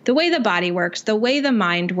understanding the way the body works, the way the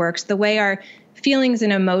mind works, the way our feelings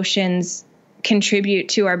and emotions contribute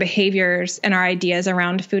to our behaviors and our ideas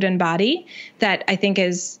around food and body, that I think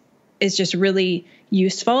is just really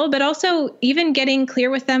useful. But also even getting clear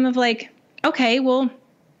with them of like, okay, well,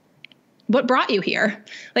 what brought you here?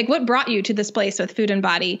 Like, what brought you to this place with food and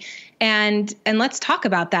body? And let's talk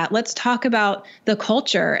about that. Let's talk about the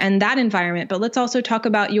culture and that environment, but let's also talk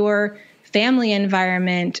about your family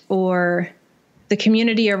environment or the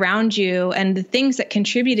community around you and the things that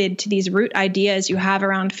contributed to these root ideas you have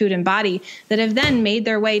around food and body that have then made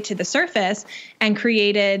their way to the surface and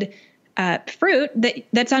created fruit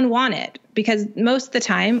that's unwanted. Because most of the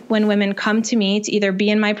time when women come to me to either be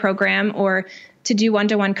in my program or to do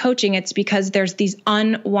one-to-one coaching, it's because there's these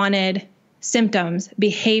unwanted symptoms,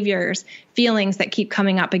 behaviors, feelings that keep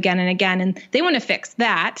coming up again and again, and they want to fix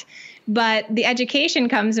that. But the education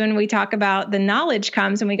comes when we talk about the knowledge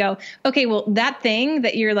comes and we go, okay, well, that thing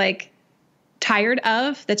that you're like tired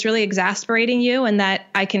of, that's really exasperating you and that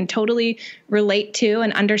I can totally relate to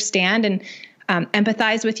and understand and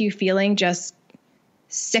empathize with you feeling just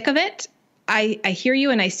sick of it. I hear you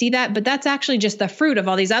and I see that, but that's actually just the fruit of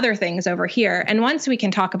all these other things over here. And once we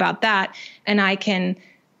can talk about that and I can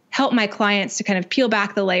help my clients to kind of peel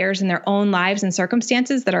back the layers in their own lives and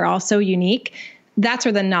circumstances that are all so unique, that's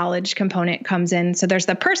where the knowledge component comes in. So there's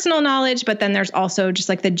the personal knowledge, but then there's also just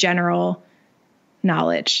like the general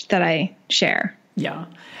knowledge that I share. Yeah.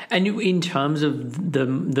 And in terms of the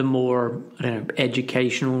more, I don't know,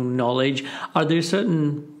 educational knowledge, are there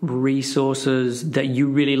certain resources that you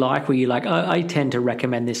really like where you're like, I tend to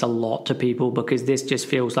recommend this a lot to people because this just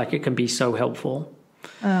feels like it can be so helpful?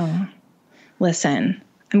 Oh, listen,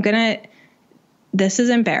 this is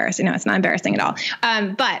embarrassing. No, it's not embarrassing at all.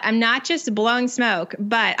 But I'm not just blowing smoke,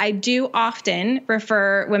 but I do often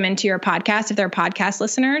refer women to your podcast if they're podcast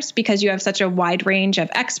listeners, because you have such a wide range of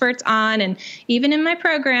experts on. And even in my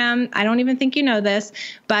program, I don't even think you know this,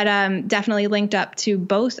 but definitely linked up to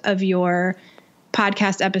both of your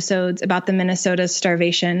podcast episodes about the Minnesota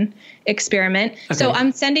starvation experiment. Okay. So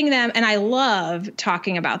I'm sending them, and I love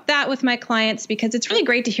talking about that with my clients because it's really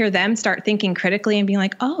great to hear them start thinking critically and being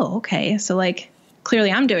like, oh, okay. So like,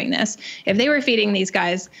 clearly I'm doing this. If they were feeding these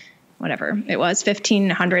guys, whatever it was,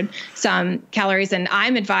 1,500 some calories, and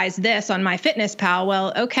I'm advised this on my Fitness Pal,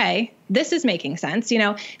 well, okay, this is making sense, you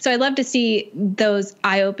know? So I love to see those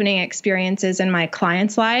eye-opening experiences in my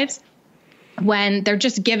clients' lives when they're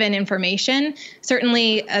just given information.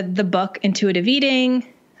 Certainly the book, Intuitive Eating.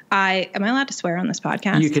 Am I allowed to swear on this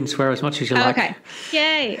podcast? You can swear as much as you like. Okay.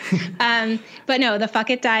 Yay. But no, the Fuck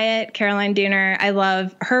It Diet, Caroline Dooner. I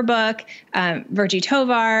love her book, Virgie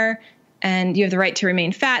Tovar, and You Have the Right to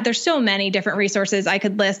Remain Fat. There's so many different resources I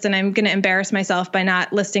could list, and I'm going to embarrass myself by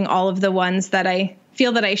not listing all of the ones that I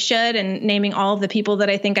feel that I should and naming all of the people that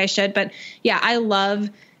I think I should. But yeah, I love,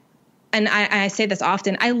 and I say this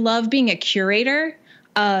often, I love being a curator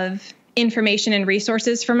of information and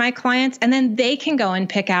resources for my clients, and then they can go and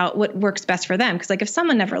pick out what works best for them. Because like if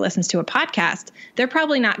someone never listens to a podcast, they're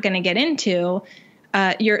probably not going to get into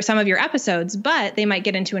some of your episodes, but they might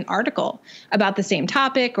get into an article about the same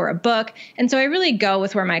topic or a book. And so I really go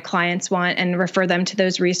with where my clients want and refer them to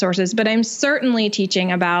those resources. But I'm certainly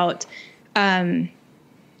teaching about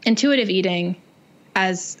intuitive eating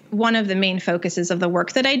as one of the main focuses of the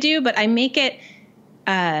work that I do, but I make it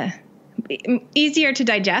easier to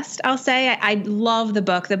digest, I'll say. I love the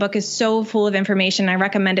book. The book is so full of information. I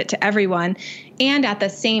recommend it to everyone. And at the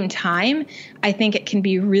same time, I think it can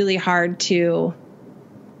be really hard to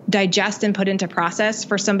digest and put into process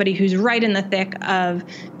for somebody who's right in the thick of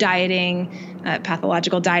dieting,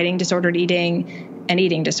 pathological dieting, disordered eating, and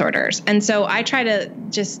eating disorders. And so I try to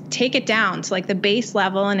just take it down to like the base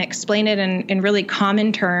level and explain it in really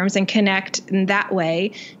common terms and connect in that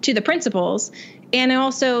way to the principles. And I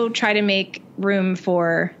also try to make room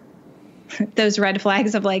for those red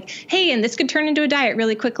flags of like, hey, and this could turn into a diet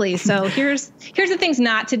really quickly. So here's the things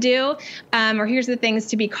not to do, or here's the things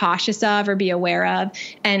to be cautious of or be aware of,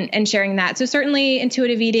 and sharing that. So certainly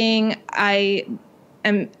intuitive eating, I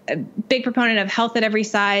am a big proponent of health at every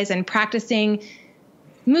size and practicing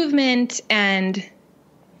movement and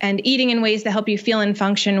eating in ways that help you feel and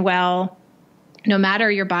function well, no matter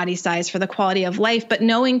your body size, for the quality of life, but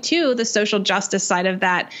knowing too the social justice side of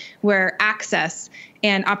that, where access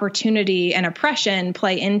and opportunity and oppression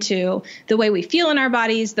play into the way we feel in our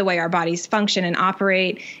bodies, the way our bodies function and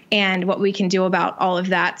operate, and what we can do about all of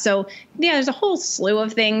that. So yeah, there's a whole slew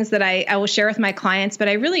of things that I will share with my clients, but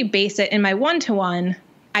I really base it in my one-to-one.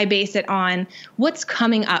 I base it on what's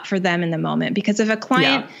coming up for them in the moment. Because if a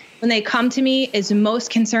client, when they come to me, is most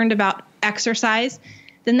concerned about exercise,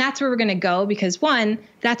 then that's where we're going to go, because one,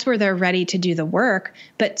 that's where they're ready to do the work.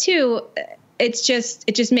 But two, it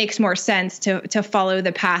just makes more sense to follow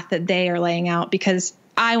the path that they are laying out, because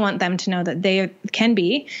I want them to know that they can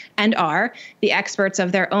be and are the experts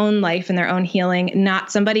of their own life and their own healing,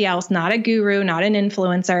 not somebody else, not a guru, not an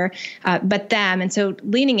influencer, but them. And so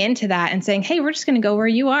leaning into that and saying, hey, we're just going to go where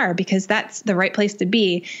you are because that's the right place to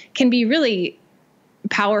be can be really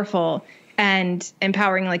powerful and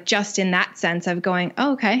empowering, like just in that sense of going,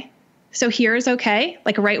 oh, okay, so here's okay,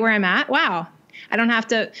 like right where I'm at. Wow. I don't have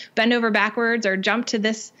to bend over backwards or jump to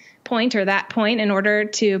this point or that point in order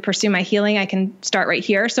to pursue my healing. I can start right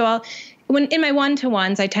here. So when in my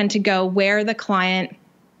one-to-ones, I tend to go where the client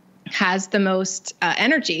has the most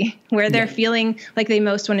energy, where they're feeling like they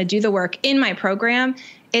most want to do the work. In my program,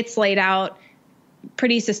 it's laid out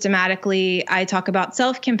pretty systematically. I talk about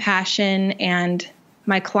self-compassion and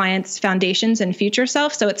my clients' foundations and future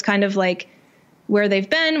self. So it's kind of like where they've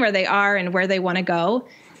been, where they are, and where they want to go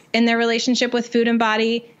in their relationship with food and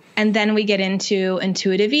body. And then we get into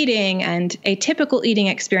intuitive eating and atypical eating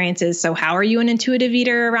experiences. So how are you an intuitive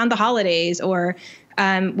eater around the holidays, or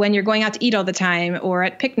when you're going out to eat all the time, or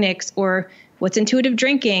at picnics, or what's intuitive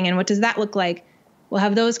drinking and what does that look like? We'll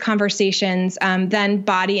have those conversations. Then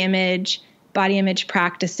body image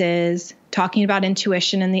practices, talking about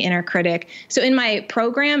intuition and the inner critic. So in my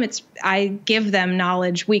program, I give them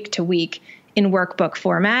knowledge week to week in workbook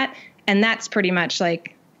format. And that's pretty much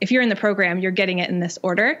like, if you're in the program, you're getting it in this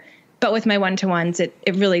order. But with my one-to-ones, it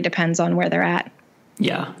really depends on where they're at.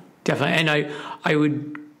 Yeah, definitely. And I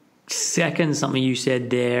would second something you said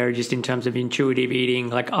there, just in terms of intuitive eating.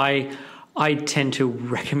 Like I tend to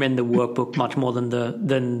recommend the workbook much more than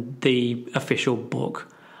the official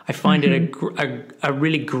book. I find it a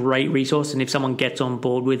really great resource. And if someone gets on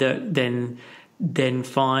board with it, then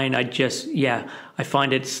fine. I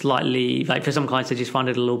find it slightly, like for some clients, I just find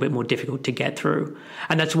it a little bit more difficult to get through.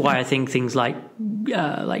 And that's why I think things like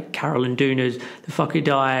Carolyn Dooner's The Fuck Your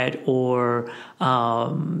Diet, or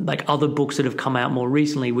like other books that have come out more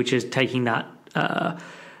recently, which is taking that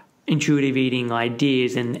intuitive eating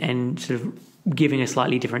ideas and sort of giving a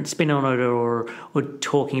slightly different spin on it, or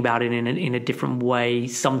talking about it in a different way,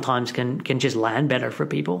 sometimes can just land better for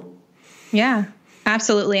people. Yeah.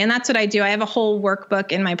 Absolutely. And that's what I do. I have a whole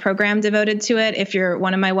workbook in my program devoted to it. If you're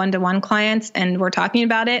one of my one-to-one clients and we're talking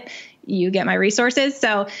about it, you get my resources.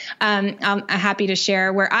 So I'm happy to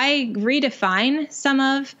share where I redefine some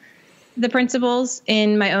of the principles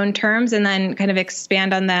in my own terms and then kind of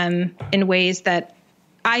expand on them in ways that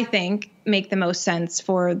I think make the most sense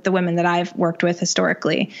for the women that I've worked with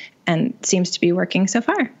historically and seems to be working so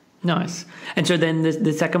far. Nice. And so then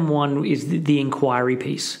the second one is the inquiry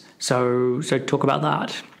piece. So talk about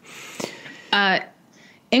that.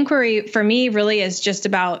 Inquiry for me really is just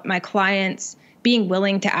about my clients being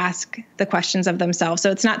willing to ask the questions of themselves.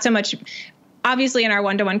 So it's not so much, obviously in our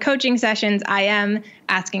one-to-one coaching sessions, I am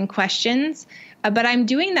asking questions, but I'm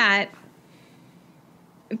doing that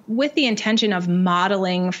with the intention of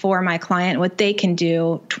modeling for my client what they can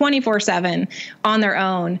do 24/7 on their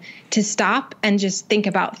own to stop and just think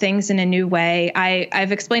about things in a new way.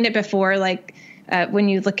 I've explained it before, like, when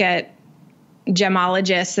you look at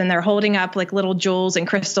gemologists and they're holding up like little jewels and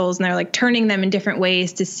crystals and they're like turning them in different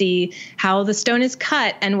ways to see how the stone is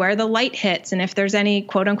cut and where the light hits and if there's any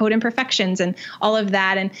quote unquote imperfections and all of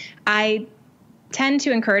that. And I tend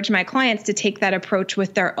to encourage my clients to take that approach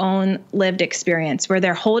with their own lived experience where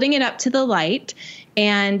they're holding it up to the light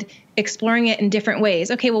and exploring it in different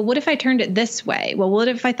ways. Okay, well, what if I turned it this way? Well, what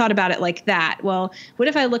if I thought about it like that? Well, what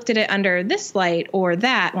if I looked at it under this light or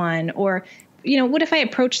that one? Or what if I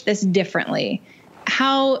approach this differently?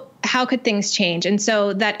 How could things change? And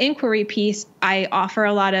so that inquiry piece, I offer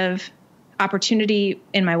a lot of opportunity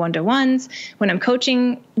in my one-to-ones when I'm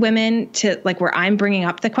coaching women to like where I'm bringing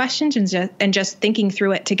up the questions and just thinking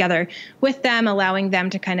through it together with them, allowing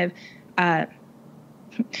them to kind of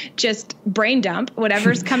just brain dump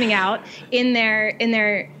whatever's coming out in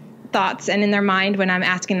their thoughts and in their mind when I'm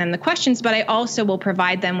asking them the questions. But I also will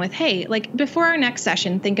provide them with, hey, like before our next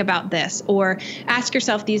session, think about this, or ask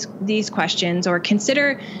yourself these questions, or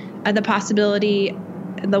consider the possibility,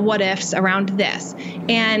 the what ifs around this.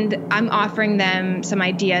 And I'm offering them some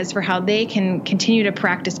ideas for how they can continue to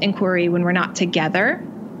practice inquiry when we're not together.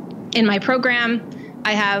 In my program,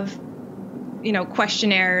 I have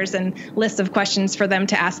questionnaires and lists of questions for them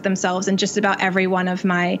to ask themselves in just about every one of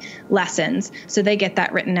my lessons. So they get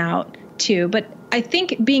that written out too. But I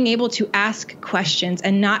think being able to ask questions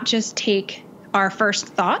and not just take our first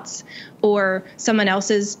thoughts or someone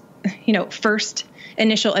else's, first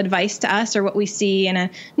initial advice to us, or what we see in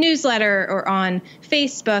a newsletter or on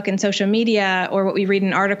Facebook and social media, or what we read in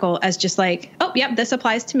an article as just like, oh, yep, this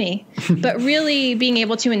applies to me. But really being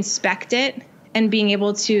able to inspect it and being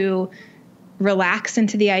able to relax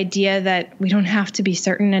into the idea that we don't have to be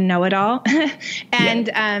certain and know it all.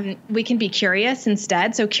 And we can be curious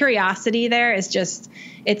instead. So curiosity there is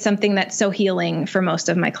it's something that's so healing for most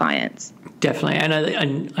of my clients. Definitely.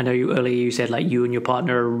 And I know earlier you said like you and your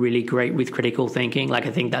partner are really great with critical thinking. Like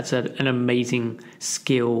I think that's an amazing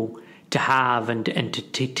skill to have and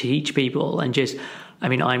to teach people. And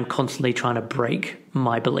I'm constantly trying to break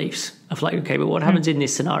my beliefs of like, okay, but what happens in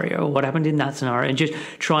this scenario? What happened in that scenario? And just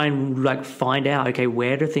try and like find out, okay,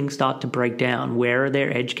 where do things start to break down? Where are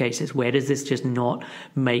their edge cases? Where does this just not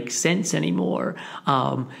make sense anymore?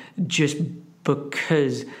 Just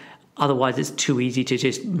because otherwise it's too easy to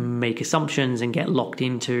just make assumptions and get locked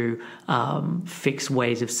into fixed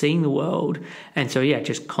ways of seeing the world. And so,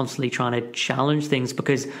 just constantly trying to challenge things,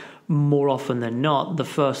 because more often than not, the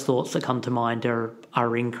first thoughts that come to mind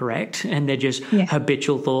are incorrect, and they're just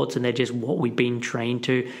habitual thoughts, and they're just what we've been trained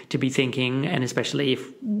to be thinking. And especially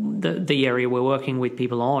if the area we're working with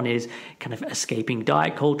people on is kind of escaping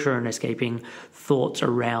diet culture and escaping thoughts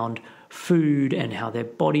around food and how their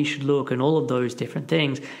body should look and all of those different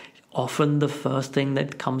things, often the first thing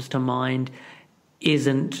that comes to mind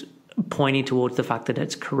isn't pointing towards the fact that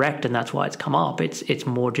it's correct, and that's why it's come up. It's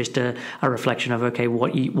more just a reflection of, okay,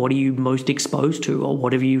 what are you most exposed to, or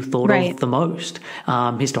what have you thought of the most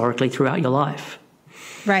historically throughout your life?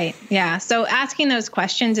 Right. Yeah. So asking those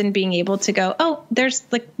questions and being able to go, oh, there's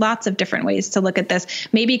like lots of different ways to look at this.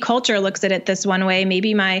 Maybe culture looks at it this one way.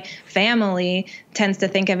 Maybe my family tends to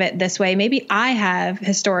think of it this way. Maybe I have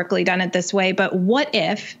historically done it this way. But what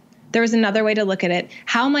if there was another way to look at it?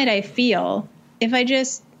 How might I feel if I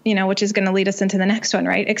just, which is going to lead us into the next one,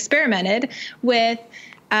 right? Experimented with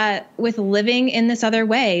living in this other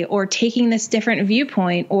way, or taking this different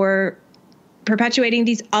viewpoint, or perpetuating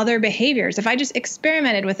these other behaviors. If I just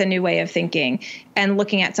experimented with a new way of thinking and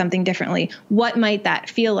looking at something differently, what might that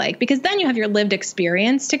feel like? Because then you have your lived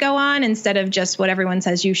experience to go on, instead of just what everyone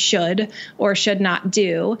says you should or should not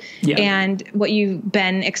do, and what you've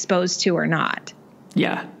been exposed to or not.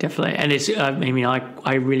 Yeah, definitely. And it's,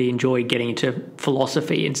 I really enjoy getting into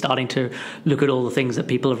philosophy and starting to look at all the things that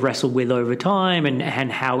people have wrestled with over time, and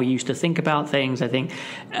how we used to think about things. I think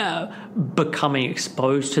becoming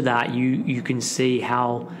exposed to that, you can see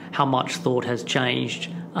how much thought has changed.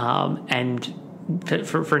 And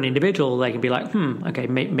for an individual, they can be like, okay,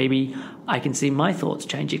 maybe I can see my thoughts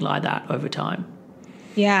changing like that over time.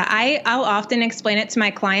 Yeah, I'll often explain it to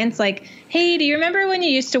my clients like, hey, do you remember when you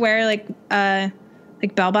used to wear like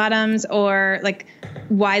bell bottoms, or like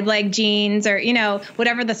wide leg jeans, or,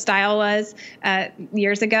 whatever the style was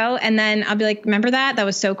years ago? And then I'll be like, remember that? That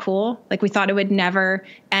was so cool. Like we thought it would never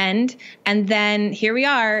end. And then here we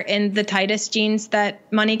are in the tightest jeans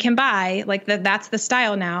that money can buy. Like that's the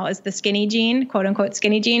style now, is the skinny jean, quote unquote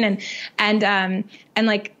skinny jean. And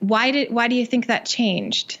like, why do you think that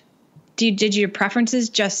changed? Did your preferences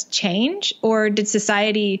just change, or did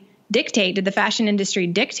society dictate? Did the fashion industry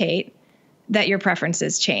dictate that your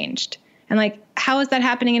preferences changed? And like, how is that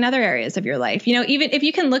happening in other areas of your life? Even if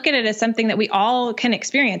you can look at it as something that we all can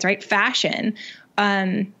experience, right? Fashion,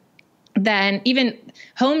 then even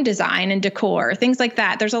home design and decor, things like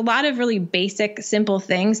that. There's a lot of really basic, simple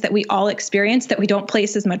things that we all experience that we don't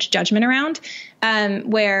place as much judgment around,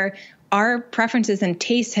 where our preferences and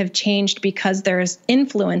tastes have changed because there's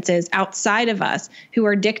influences outside of us who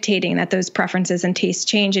are dictating that those preferences and tastes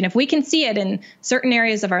change. And if we can see it in certain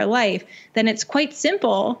areas of our life, then it's quite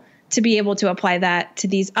simple to be able to apply that to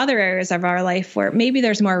these other areas of our life where maybe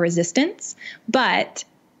there's more resistance, but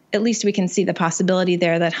at least we can see the possibility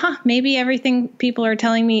there that, maybe everything people are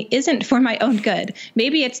telling me isn't for my own good.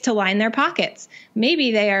 Maybe it's to line their pockets.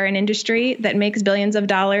 Maybe they are an industry that makes billions of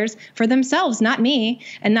dollars for themselves, not me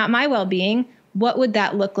and not my well-being. What would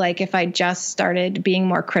that look like if I just started being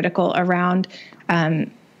more critical around,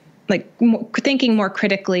 thinking more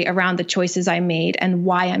critically around the choices I made and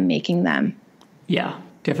why I'm making them? Yeah,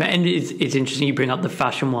 definitely. And it's interesting you bring up the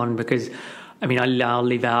fashion one, because I now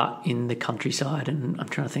live out in the countryside, and I'm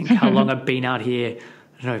trying to think how long I've been out here.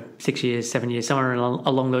 I don't know, 6 years, 7 years, somewhere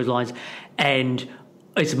along those lines. And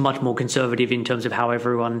it's much more conservative in terms of how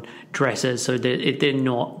everyone dresses. So they're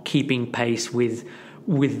not keeping pace with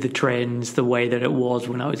the trends the way that it was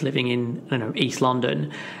when I was living in, East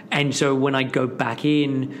London. And so when I go back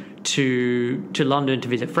in to London to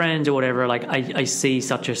visit friends or whatever, like I see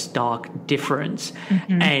such a stark difference.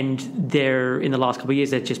 And there, in the last couple of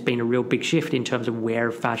years, there's just been a real big shift in terms of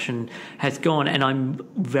where fashion has gone. And I'm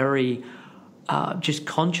very just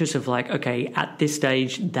conscious of like, okay, at this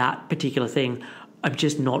stage, that particular thing, I'm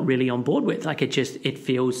just not really on board with. Like it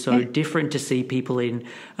feels so different to see people in,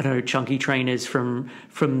 I don't know, chunky trainers from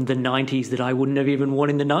the 90s that I wouldn't have even worn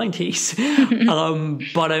in the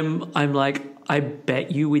 90s. But I'm like, I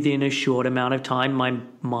bet you within a short amount of time, my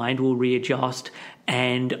mind will readjust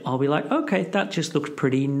and I'll be like, okay, that just looks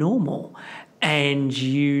pretty normal. And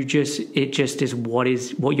it just is what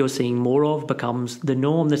you're seeing more of becomes the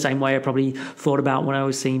norm. The same way I probably thought about when I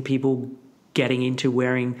was seeing people getting into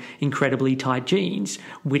wearing incredibly tight jeans,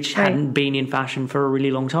 which hadn't been in fashion for a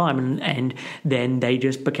really long time. And then they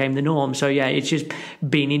just became the norm. So yeah, it's just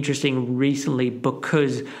been interesting recently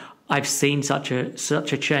because I've seen such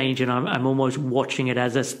a change, and I'm almost watching it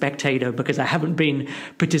as a spectator because I haven't been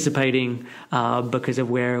participating because of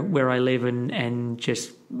where I live, and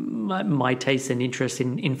just my taste and interest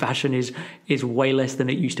in fashion is way less than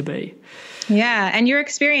it used to be. Yeah, and your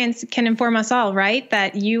experience can inform us all, right?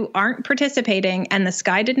 That you aren't participating and the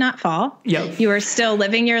sky did not fall. Yep. You are still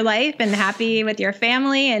living your life and happy with your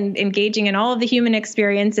family and engaging in all of the human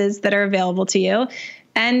experiences that are available to you.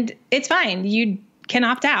 And it's fine. You can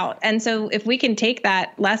opt out. And so if we can take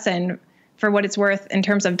that lesson for what it's worth in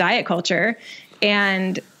terms of diet culture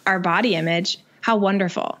and our body image, how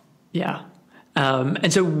wonderful. Yeah.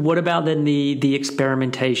 And so what about then the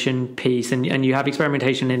experimentation piece? And you have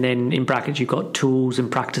experimentation, and then in brackets you've got tools and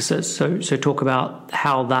practices. So talk about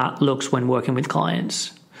how that looks when working with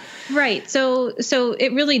clients. Right. So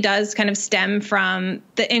it really does kind of stem from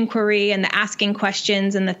the inquiry and the asking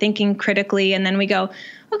questions and the thinking critically. And then we go,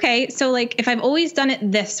 okay, so like if I've always done it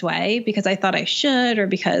this way because I thought I should, or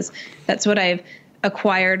because that's what I've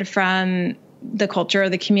acquired from the culture or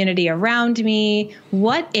the community around me,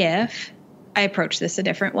 what if I approach this a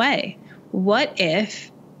different way? What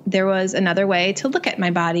if there was another way to look at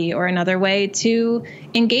my body or another way to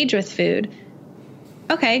engage with food?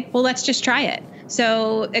 Okay, well, let's just try it.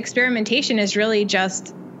 So experimentation is really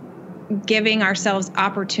just giving ourselves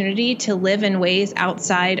opportunity to live in ways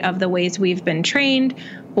outside of the ways we've been trained,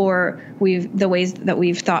 or the ways that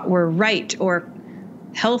we've thought were right or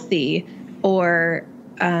healthy or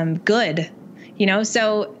good. You know,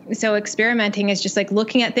 so experimenting is just like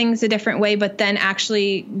looking at things a different way, but then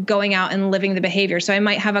actually going out and living the behavior. So I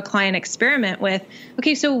might have a client experiment with,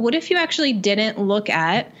 okay, so what if you actually didn't look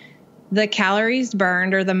at the calories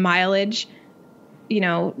burned or the mileage,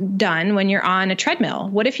 done when you're on a treadmill?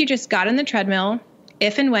 What if you just got on the treadmill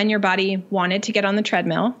if and when your body wanted to get on the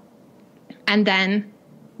treadmill, and then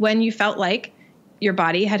when you felt like your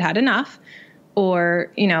body had had enough,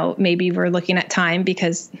 or, maybe we're looking at time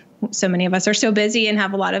because so many of us are so busy and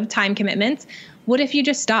have a lot of time commitments. What if you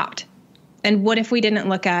just stopped? And what if we didn't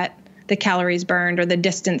look at the calories burned or the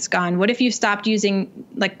distance gone? What if you stopped using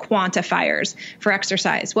like quantifiers for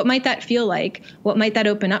exercise? What might that feel like? What might that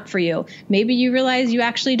open up for you? Maybe you realize you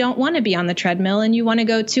actually don't want to be on the treadmill and you want to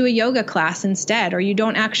go to a yoga class instead, or you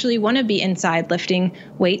don't actually want to be inside lifting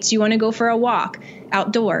weights. You want to go for a walk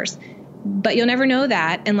outdoors. But you'll never know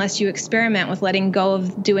that unless you experiment with letting go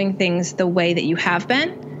of doing things the way that you have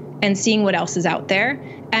been and seeing what else is out there.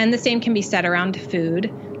 And the same can be said around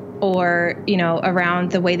food, or,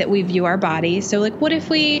 around the way that we view our body. So like, what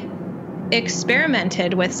if we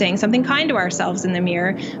experimented with saying something kind to ourselves in the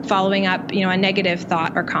mirror, following up, a negative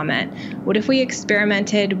thought or comment? What if we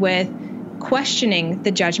experimented with questioning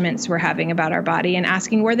the judgments we're having about our body and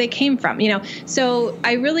asking where they came from? So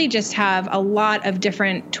I really just have a lot of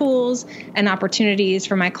different tools and opportunities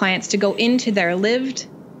for my clients to go into their lived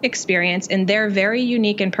experience in their very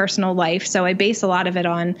unique and personal life. So I base a lot of it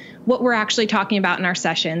on what we're actually talking about in our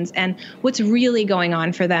sessions and what's really going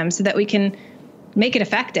on for them, so that we can make it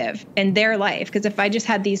effective in their life. Because if I just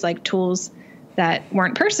had these like tools that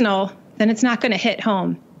weren't personal, then it's not going to hit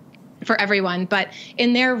home for everyone. But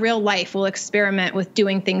in their real life, we'll experiment with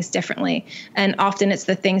doing things differently. And often it's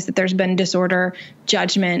the things that there's been disorder,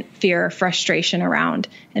 judgment, fear, frustration around.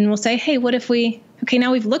 And we'll say, hey, what if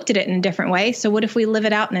now we've looked at it in a different way. So what if we live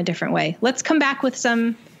it out in a different way? Let's come back with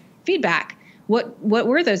some feedback. What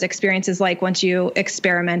were those experiences like once you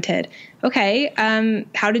experimented? Okay,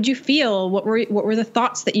 how did you feel? What were the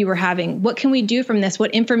thoughts that you were having? What can we do from this?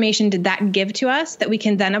 What information did that give to us that we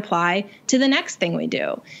can then apply to the next thing we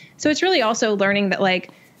do? So it's really also learning that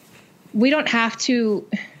like we don't have to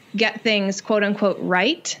get things quote unquote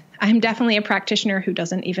right. I'm definitely a practitioner who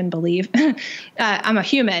doesn't even believe. I'm a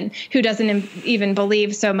human who doesn't even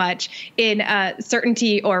believe so much in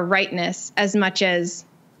certainty or rightness as much as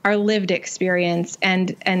our lived experience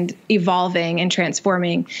and evolving and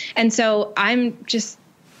transforming. And so I'm just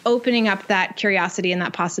opening up that curiosity and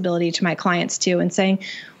that possibility to my clients too, and saying,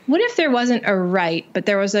 what if there wasn't a right, but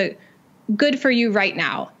there was a good for you right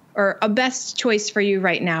now? or a best choice for you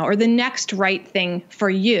right now, or the next right thing for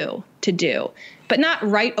you to do, but not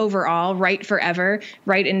right overall, right forever,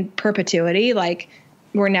 right in perpetuity. Like,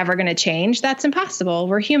 we're never going to change. That's impossible.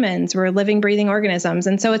 We're humans. We're living, breathing organisms.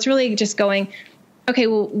 And so it's really just going, okay,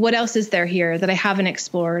 well, what else is there here that I haven't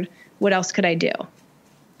explored? What else could I do?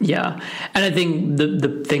 Yeah. And I think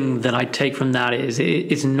the thing that I take from that is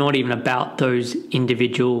it's not even about those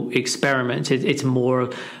individual experiments. It's more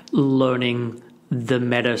learning the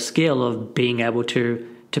meta skill of being able to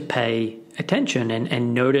pay attention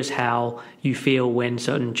and notice how you feel when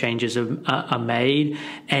certain changes are made,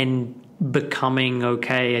 and becoming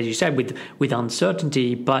okay, as you said, with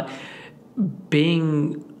uncertainty, but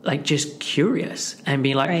being like just curious and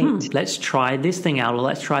being like, let's try this thing out, or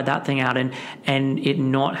let's try that thing out, and it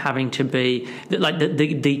not having to be like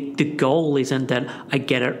the goal isn't that I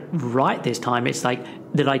get it right this time. It's like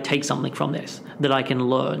that I take something from this that I can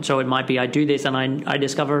learn. So it might be I do this and I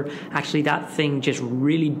discover actually that thing just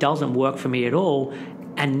really doesn't work for me at all.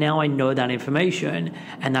 And now I know that information,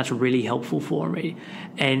 and that's really helpful for me.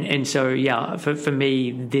 And so, yeah, for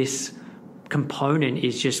me, this component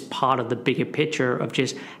is just part of the bigger picture of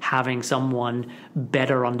just having someone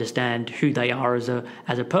better understand who they are as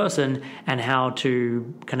a person, and how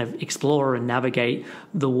to kind of explore and navigate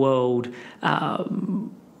the world,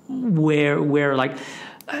 where like,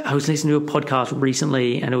 I was listening to a podcast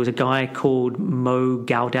recently, and it was a guy called Mo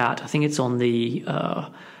Gaudat. I think it's on the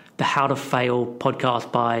How to Fail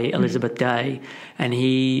podcast by Elizabeth Day. And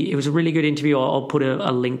it was a really good interview. I'll put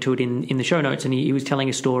a link to it in the show notes. And he was telling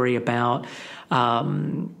a story about,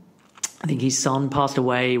 I think his son passed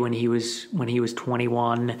away when he was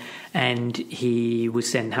 21, and he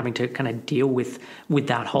was then having to kind of deal with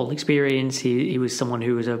that whole experience. He was someone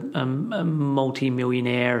who was a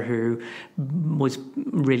multi-millionaire who was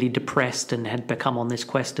really depressed and had become on this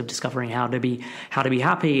quest of discovering how to be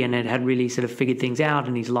happy, and had really sort of figured things out,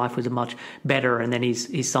 and his life was much better. And then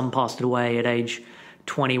his son passed away at age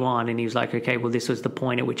 21, and he was like, okay, well, this was the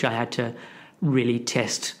point at which I had to really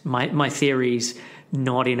test my theories,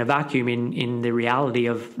 not in a vacuum, in the reality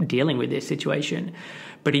of dealing with this situation.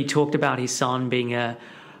 But he talked about his son being a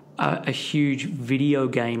huge video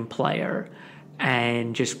game player,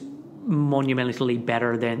 and just monumentally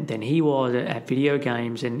better than he was at video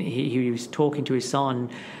games. And he was talking to his son,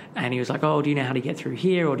 and he was like, oh, do you know how to get through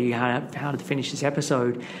here, or do you know how to finish this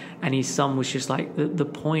episode? And his son was just like, the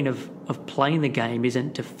point of playing the game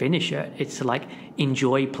isn't to finish it, it's to like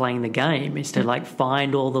enjoy playing the game. It's to like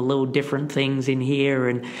find all the little different things in here,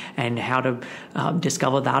 and how to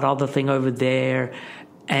discover that other thing over there.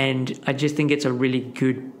 And I just think it's a really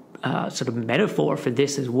good sort of metaphor for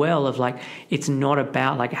this as well, of like, it's not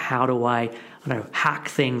about like, how do I don't know, hack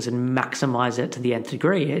things and maximize it to the nth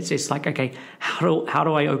degree. It's like, okay, how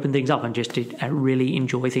do I open things up and just really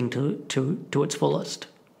enjoy things to its fullest?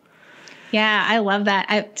 Yeah, I love that.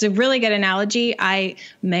 It's a really good analogy. I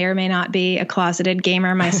may or may not be a closeted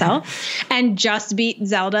gamer myself and just beat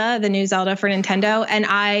Zelda, the new Zelda for Nintendo. And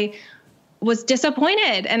I was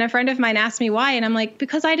disappointed. And a friend of mine asked me why. And I'm like,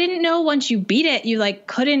 because I didn't know once you beat it, you like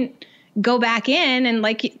couldn't go back in and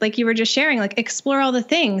like you were just sharing, like explore all the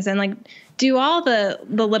things and like do all the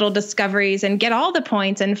little discoveries and get all the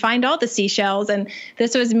points and find all the seashells. And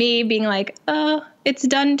this was me being like, oh, it's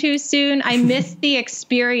done too soon. I missed the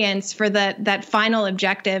experience for that final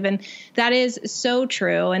objective. And that is so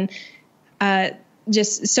true. And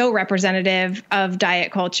just so representative of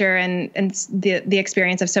diet culture and the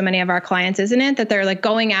experience of so many of our clients, isn't it? That they're like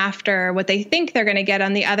going after what they think they're going to get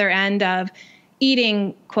on the other end of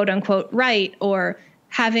eating, quote unquote, right, or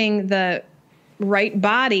having the right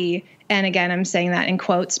body. And again, I'm saying that in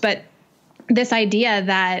quotes, but this idea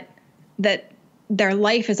that their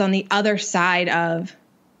life is on the other side of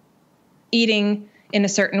eating in a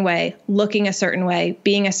certain way, looking a certain way,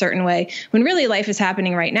 being a certain way, when really life is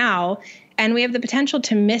happening right now. And we have the potential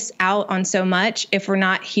to miss out on so much if we're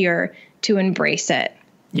not here to embrace it.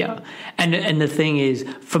 Yeah. And the thing is,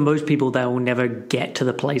 for most people, they will never get to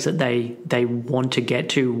the place that they want to get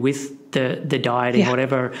to with the dieting,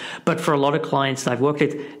 whatever. But for a lot of clients that I've worked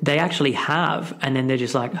with, they actually have. And then they're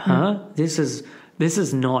just like, this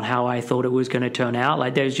is not how I thought it was going to turn out.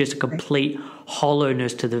 Like, there's just a complete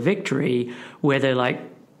hollowness to the victory where they're like,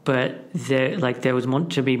 but there was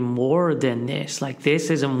meant to be more than this. Like, this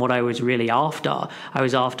isn't what I was really after. I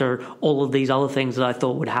was after all of these other things that I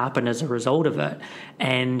thought would happen as a result of it.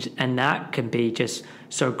 And that can be just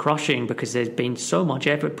so crushing because there's been so much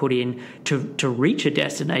effort put in to reach a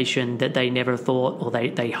destination that they never thought or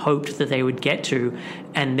they hoped that they would get to.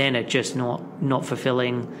 And then it just not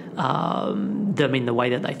fulfilling them in the way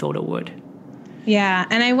that they thought it would. Yeah.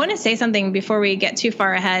 And I want to say something before we get too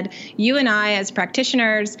far ahead. You and I, as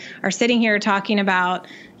practitioners, are sitting here talking about,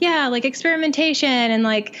 like experimentation and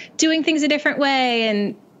like doing things a different way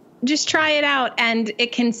and just try it out. And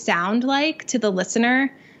it can sound like to the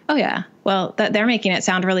listener, oh yeah, well, they're making it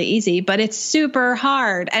sound really easy, but it's super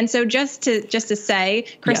hard. And so just to say,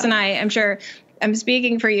 Chris and I, I'm sure I'm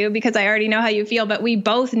speaking for you because I already know how you feel, but we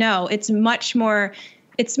both know it's much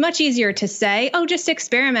easier to say, oh, just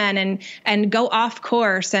experiment and go off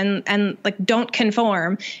course and like don't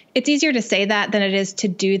conform. It's easier to say that than it is to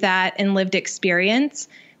do that in lived experience.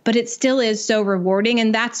 But it still is so rewarding.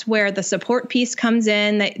 And that's where the support piece comes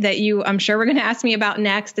in that you, I'm sure we're going to ask me about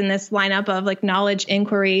next in this lineup of like knowledge,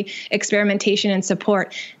 inquiry, experimentation, and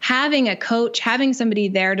support. Having a coach, having somebody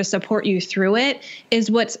there to support you through it is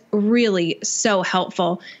what's really so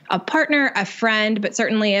helpful. A partner, a friend, but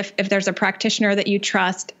certainly if there's a practitioner that you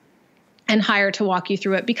trust and hire to walk you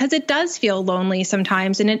through it, because it does feel lonely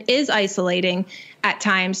sometimes and it is isolating at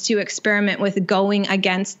times to experiment with going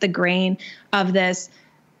against the grain of this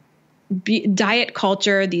diet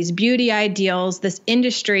culture, these beauty ideals, this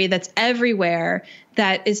industry that's everywhere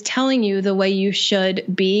that is telling you the way you should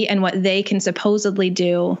be and what they can supposedly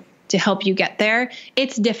do to help you get there.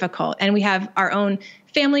 It's difficult. And we have our own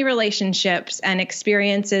family relationships and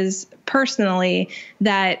experiences personally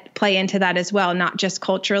that play into that as well, not just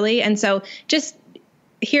culturally. And so just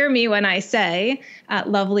hear me when I say,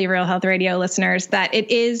 lovely Real Health Radio listeners, that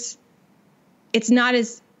it's not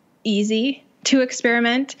as easy to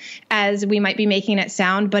experiment as we might be making it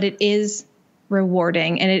sound, but it is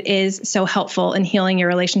rewarding and it is so helpful in healing your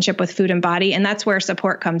relationship with food and body. And that's where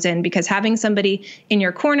support comes in, because having somebody in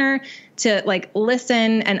your corner to like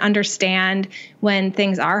listen and understand when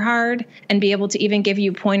things are hard and be able to even give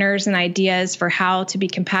you pointers and ideas for how to be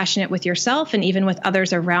compassionate with yourself and even with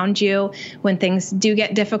others around you when things do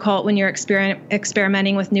get difficult, when you're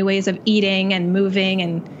experimenting with new ways of eating and moving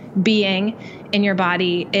and being in your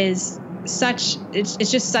body is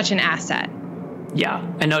it's just such an asset. Yeah.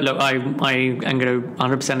 And no, look, I'm going to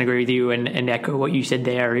 100% agree with you and echo what you said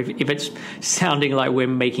there. If it's sounding like we're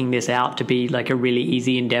making this out to be like a really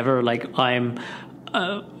easy endeavor, like I'm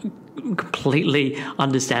completely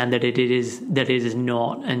understand that it is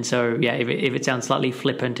not. And so, yeah, if it sounds slightly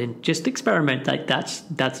flippant and just experiment, like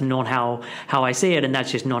that's not how I see it. And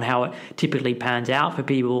that's just not how it typically pans out for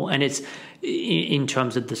people. And it's, in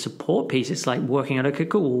terms of the support piece, it's like working on, okay,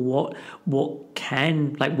 cool,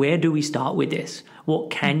 where do we start with this? What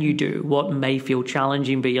can you do? What may feel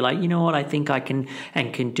challenging, but you're like, you know what, I think I can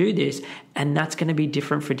do this. And that's going to be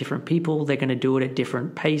different for different people. They're going to do it at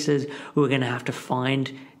different paces. We're going to have to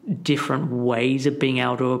find different ways of being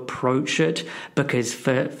able to approach it, because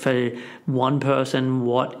for one person,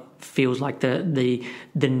 what feels like the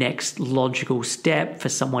next logical step for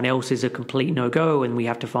someone else is a complete no-go, and we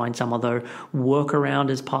have to find some other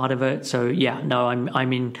workaround as part of it. So yeah, no,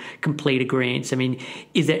 I'm in complete agreement. I mean,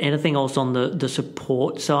 is there anything else on the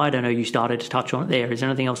support side? I know you started to touch on it there. Is there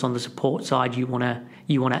anything else on the support side you want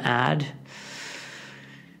to add?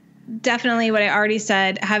 Definitely what I already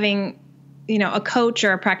said. Having a coach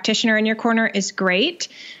or a practitioner in your corner is great.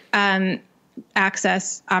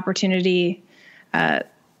 Access, opportunity,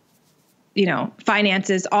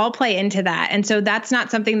 finances all play into that. And so that's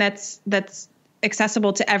not something that's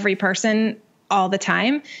accessible to every person all the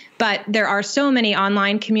time, but there are so many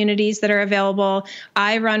online communities that are available.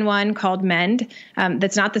 I run one called Mend.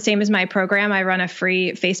 That's not the same as my program. I run a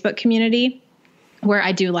free Facebook community where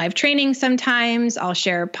I do live training sometimes. I'll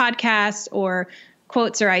share podcasts or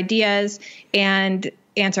quotes or ideas and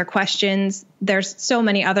answer questions. There's so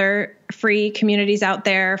many other free communities out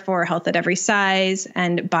there for health at every size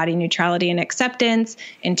and body neutrality and acceptance,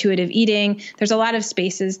 intuitive eating. There's a lot of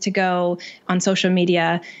spaces to go on social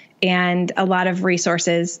media and a lot of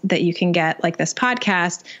resources that you can get, like this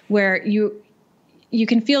podcast, where you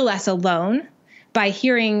can feel less alone by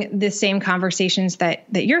hearing the same conversations that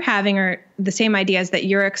you're having or the same ideas that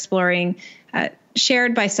you're exploring,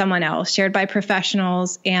 shared by someone else, shared by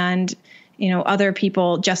professionals and other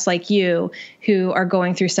people just like you who are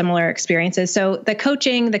going through similar experiences. So the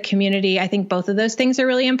coaching, the community, I think both of those things are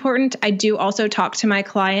really important. I do also talk to my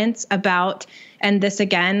clients about, and this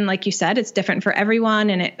again, like you said, it's different for everyone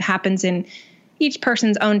and it happens in each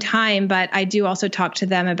person's own time, but I do also talk to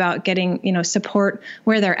them about getting, support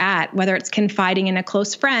where they're at, whether it's confiding in a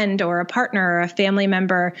close friend or a partner or a family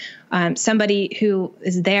member, somebody who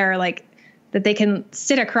is there, like, that they can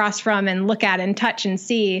sit across from and look at and touch and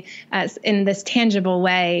see in this tangible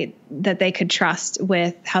way that they could trust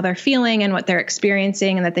with how they're feeling and what they're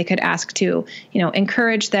experiencing, and that they could ask to,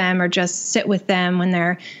 encourage them or just sit with them when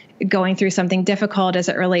they're going through something difficult as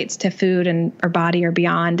it relates to food and or body or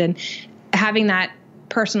beyond. And having that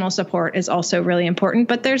personal support is also really important.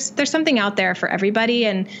 But there's something out there for everybody,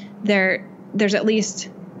 and there's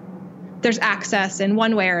access in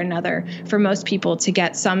one way or another for most people to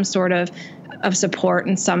get some sort of support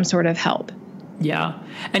and some sort of help. Yeah.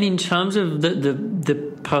 And in terms of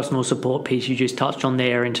the personal support piece you just touched on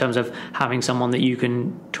there, in terms of having someone that you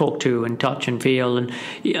can talk to and touch and feel, and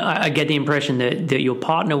I get the impression that your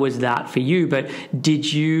partner was that for you, but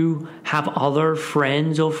did you have other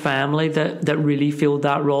friends or family that really filled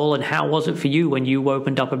that role? And how was it for you when you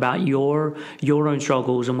opened up about your own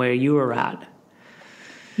struggles and where you were at?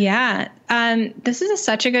 Yeah, this is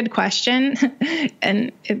such a good question.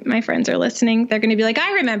 And if my friends are listening, they're going to be like,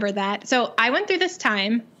 I remember that. So I went through this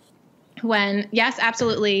time when, yes,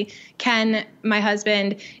 absolutely, Ken, my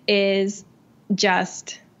husband, is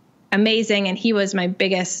just amazing. And he was my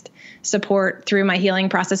biggest support through my healing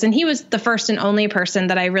process. And he was the first and only person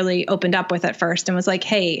that I really opened up with at first and was like,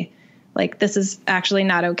 hey, like, this is actually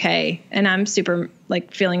not okay. And I'm super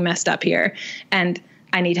like feeling messed up here. And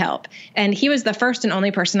I need help. And he was the first and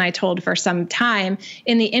only person I told for some time.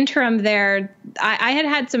 In the interim there, I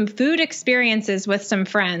had some food experiences with some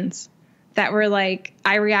friends that were like,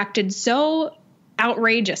 I reacted so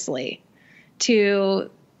outrageously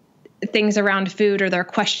to things around food or their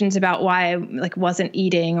questions about why I like wasn't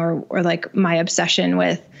eating or like my obsession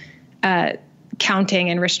with counting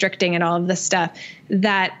and restricting and all of this stuff,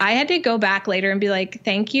 that I had to go back later and be like,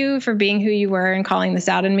 thank you for being who you were and calling this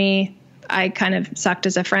out in me. I kind of sucked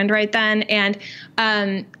as a friend right then. And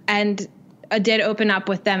I did open up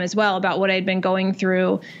with them as well about what I'd been going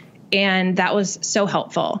through. And that was so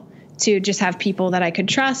helpful to just have people that I could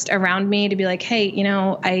trust around me to be like, hey, you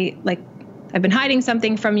know, I've been hiding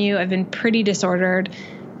something from you. I've been pretty disordered.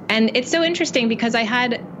 And it's so interesting because I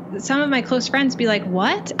had some of my close friends be like,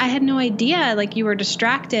 what? I had no idea. Like, you were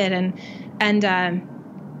distracted. And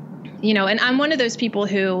you know, and I'm one of those people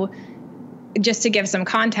who, just to give some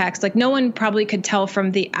context, like no one probably could tell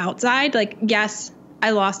from the outside. Like, yes, I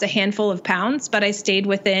lost a handful of pounds, but I stayed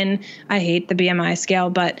within, I hate the BMI scale,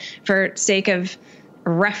 but for sake of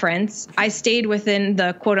reference, I stayed within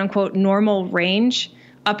the quote unquote normal range,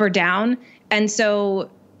 up or down. And so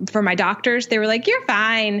for my doctors, they were like, you're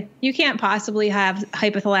fine. You can't possibly have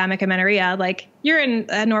hypothalamic amenorrhea. Like, you're in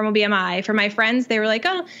a normal BMI. For my friends, they were like,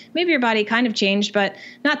 oh, maybe your body kind of changed, but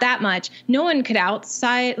not that much. No one could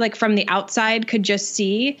from the outside could just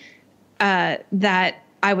see that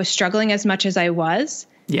I was struggling as much as I was.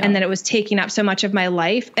 Yeah. And that it was taking up so much of my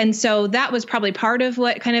life. And so that was probably part of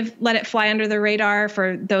what kind of let it fly under the radar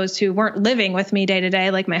for those who weren't living with me day to day,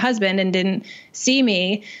 like my husband, and didn't see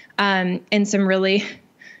me in some really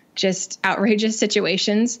just outrageous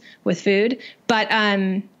situations with food, but,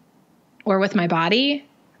 or with my body.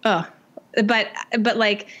 But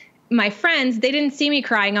like my friends, they didn't see me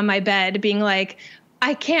crying on my bed being like,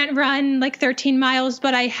 I can't run like 13 miles,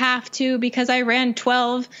 but I have to because I ran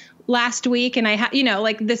 12 last week. And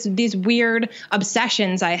like these weird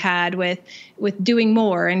obsessions I had with doing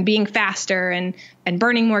more and being faster and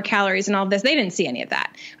burning more calories and all this. They didn't see any of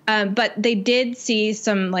that. But they did see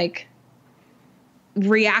some like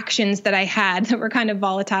reactions that I had that were kind of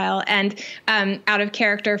volatile and out of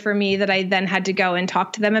character for me that I then had to go and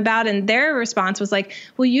talk to them about. And their response was like,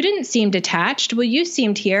 well, you didn't seem detached. Well, you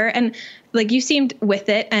seemed here. And like, you seemed with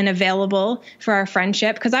it and available for our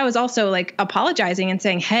friendship. Cause I was also like apologizing and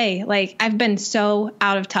saying, hey, like I've been so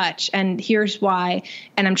out of touch and here's why.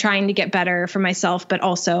 And I'm trying to get better for myself, but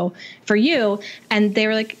also for you. And they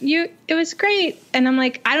were like, it was great. And I'm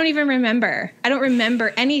like, I don't even remember. I don't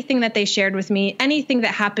remember anything that they shared with me, anything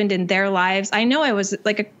that happened in their lives. I know I was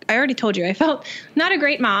like, I already told you, I felt not a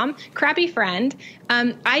great mom, crappy friend.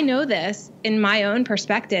 I know this in my own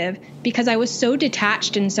perspective because I was so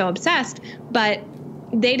detached and so obsessed, but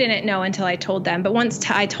they didn't know until I told them. But once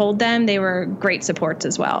I told them, they were great supports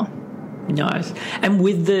as well. Nice. And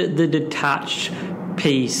with the detached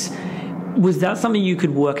piece, was that something you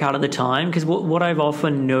could work out at the time? Because what I've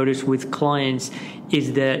often noticed with clients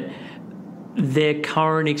is that their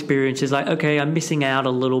current experience is like, okay, I'm missing out a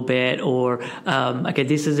little bit, or okay,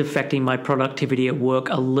 this is affecting my productivity at work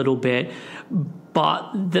a little bit,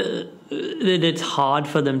 but it's hard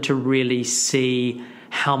for them to really see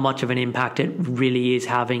how much of an impact it really is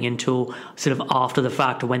having until sort of after the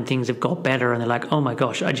fact, when things have got better and they're like, oh my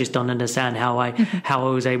gosh, I just don't understand how I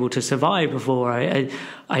was able to survive before. I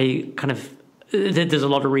kind of, there's a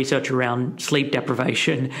lot of research around sleep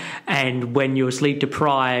deprivation, and when you're sleep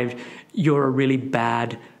deprived, you're a really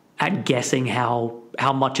bad at guessing how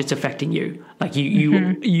much it's affecting you. Like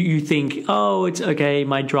you think, oh, it's okay,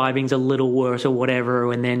 my driving's a little worse or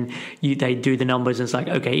whatever, and then they do the numbers and it's like,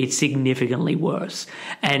 okay, it's significantly worse.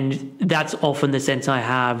 And that's often the sense I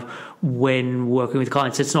have when working with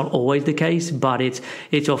clients. It's not always the case, but it's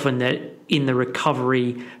often that in the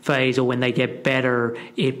recovery phase or when they get better,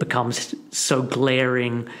 it becomes so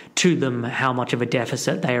glaring to them how much of a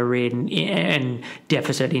deficit they are in, and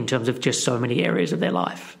deficit in terms of just so many areas of their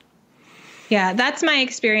life. Yeah, that's my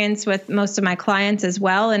experience with most of my clients as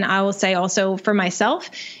well. And I will say also for myself,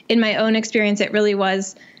 in my own experience, it really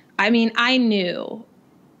was, I mean, I knew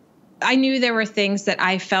there were things that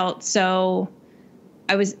I felt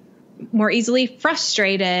I was more easily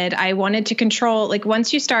frustrated. I wanted to control, like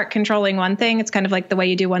once you start controlling one thing, it's kind of like the way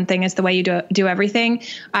you do one thing is the way you do everything.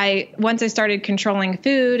 Once I started controlling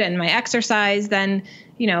food and my exercise, then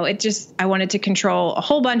I wanted to control a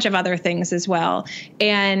whole bunch of other things as well.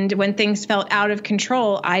 And when things felt out of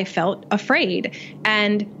control, I felt afraid.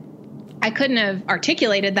 And I couldn't have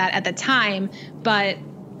articulated that at the time, but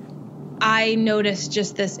I noticed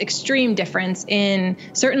just this extreme difference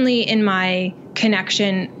certainly in my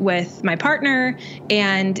connection with my partner,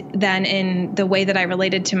 and then in the way that I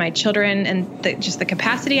related to my children, and just the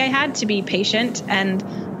capacity I had to be patient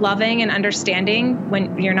and loving and understanding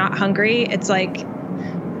when you're not hungry. It's like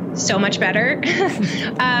so much better.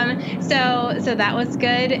 So that was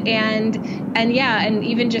good. And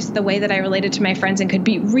even just the way that I related to my friends and could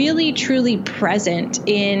be really, truly present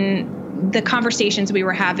in the conversations we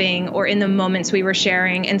were having or in the moments we were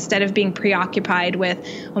sharing, instead of being preoccupied with,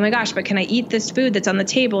 oh my gosh, but can I eat this food that's on the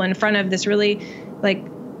table in front of this really like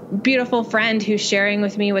beautiful friend who's sharing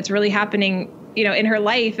with me what's really happening, in her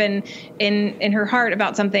life and in her heart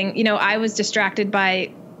about something. I was distracted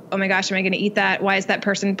by, oh my gosh, am I going to eat that? Why is that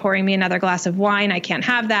person pouring me another glass of wine? I can't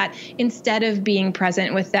have that, instead of being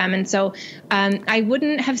present with them. And so I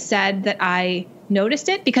wouldn't have said that I noticed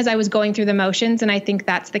it because I was going through the motions. And I think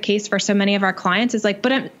that's the case for so many of our clients, is like,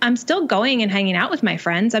 but I'm still going and hanging out with my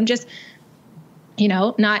friends. I'm just,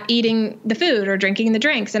 not eating the food or drinking the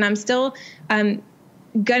drinks. And I'm still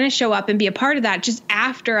going to show up and be a part of that just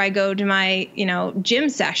after I go to my, gym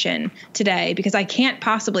session today, because I can't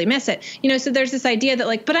possibly miss it. So there's this idea that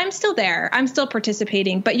like, but I'm still there. I'm still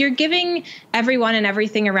participating, but you're giving everyone and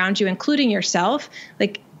everything around you, including yourself,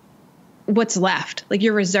 like what's left, like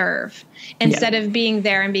your reserve, instead of being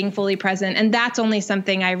there and being fully present. And that's only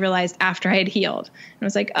something I realized after I had healed. And I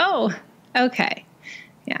was like, oh, okay.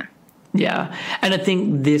 Yeah. Yeah. And I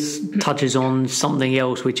think this touches on something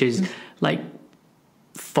else, which is like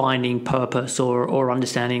finding purpose or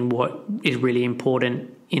understanding what is really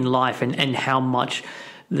important in life, and how much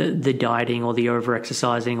the dieting or the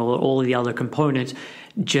over-exercising or all of the other components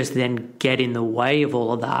just then get in the way of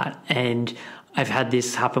all of that. And I've had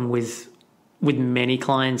this happen with many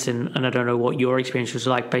clients, and I don't know what your experience was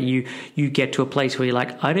like, but you get to a place where you're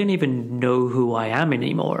like, I don't even know who I am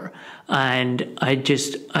anymore. And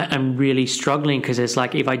I'm really struggling, because it's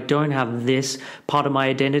like, if I don't have this part of my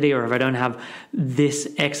identity, or if I don't have this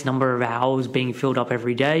X number of hours being filled up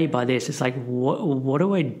every day by this, it's like, what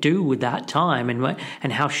do I do with that time?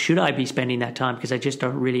 And how should I be spending that time? Because I just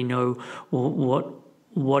don't really know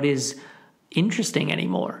what is interesting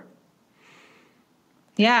anymore.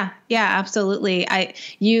 Yeah, absolutely.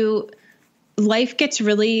 Life gets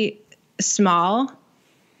really small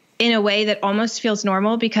in a way that almost feels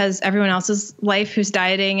normal, because everyone else's life who's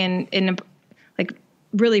dieting and like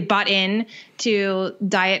really bought in to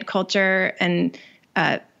diet culture and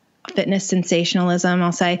fitness sensationalism,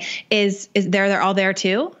 I'll say, is there. They're all there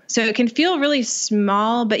too. So it can feel really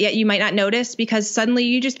small, but yet you might not notice, because suddenly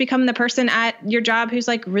you just become the person at your job who's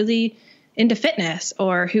like really into fitness,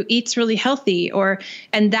 or who eats really healthy,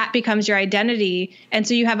 and that becomes your identity. And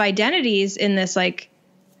so you have identities in this like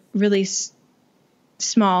really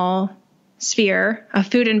small sphere of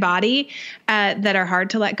food and body that are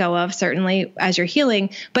hard to let go of, certainly as you're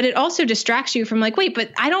healing. But it also distracts you from like, wait, but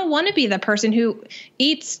I don't want to be the person who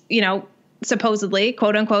eats, supposedly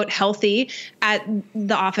quote unquote healthy at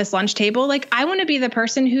the office lunch table. Like, I want to be the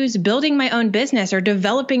person who's building my own business, or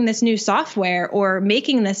developing this new software, or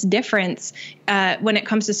making this difference when it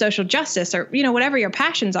comes to social justice, or, whatever your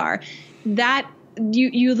passions are. That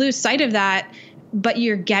you lose sight of that, but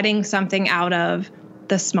you're getting something out of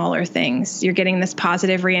the smaller things. You're getting this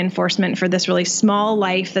positive reinforcement for this really small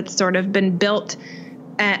life that's sort of been built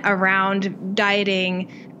around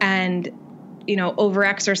dieting and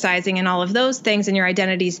over-exercising and all of those things, and your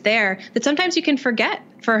identity's there, that sometimes you can forget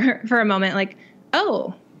for a moment, like,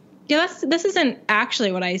 oh, yeah, this isn't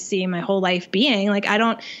actually what I see my whole life being. Like, I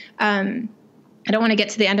don't, I don't want to get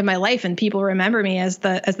to the end of my life and people remember me as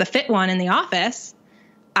the fit one in the office.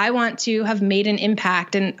 I want to have made an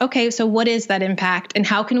impact. And okay, so what is that impact and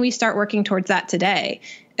how can we start working towards that today?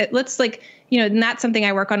 Let's and that's something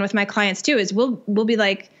I work on with my clients too, is we'll be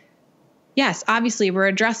like, yes, obviously we're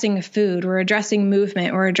addressing food, we're addressing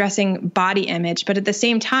movement, we're addressing body image, but at the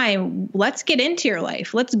same time, let's get into your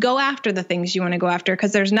life. Let's go after the things you want to go after,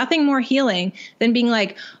 because there's nothing more healing than being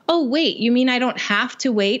like, oh, wait, you mean I don't have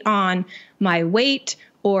to wait on my weight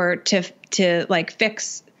or to like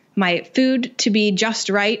fix my food to be just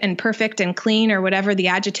right and perfect and clean or whatever the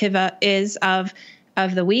adjective is of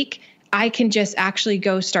the week. I can just actually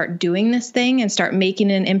go start doing this thing and start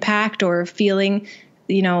making an impact or feeling,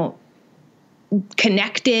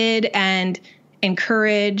 connected and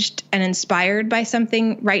encouraged and inspired by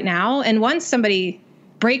something right now. And once somebody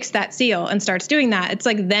breaks that seal and starts doing that, it's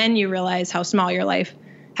like, then you realize how small your life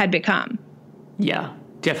had become. Yeah,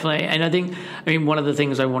 definitely. And I think, one of the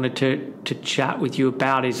things I wanted to chat with you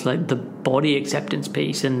about is like the body acceptance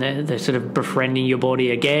piece and the sort of befriending your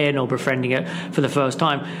body again or befriending it for the first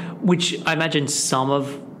time, which I imagine some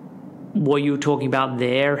of what you were talking about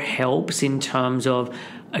there helps in terms of,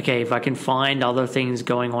 okay, if I can find other things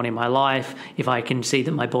going on in my life, if I can see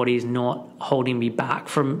that my body is not holding me back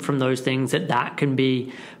from those things, that can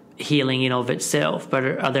be healing in of itself. But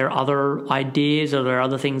are there other ideas? Are there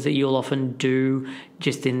other things that you'll often do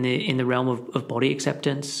just in the realm of body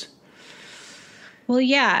acceptance? Well,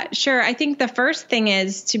 yeah, sure. I think the first thing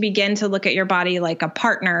is to begin to look at your body like a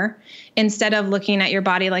partner instead of looking at your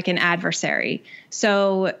body like an adversary.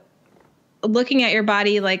 So looking at your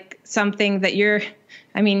body like something that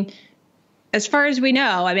as far as we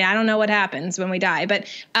know, I don't know what happens when we die, but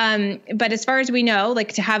as far as we know,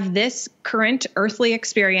 like to have this current earthly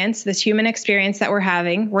experience, this human experience that we're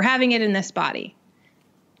having it in this body.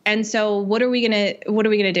 And so what are we going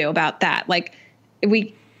to do about that? Like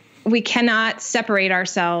we cannot separate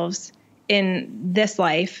ourselves in this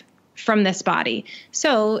life from this body.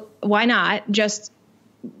 So why not just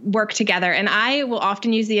work together? And I will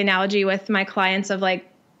often use the analogy with my clients of like,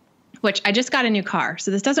 which I just got a new car, so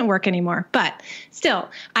this doesn't work anymore. But still,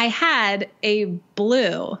 I had a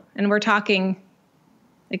blue, and we're talking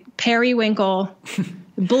like periwinkle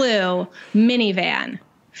blue minivan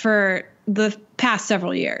for the past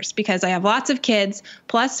several years because I have lots of kids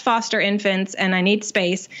plus foster infants and I need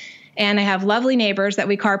space. And I have lovely neighbors that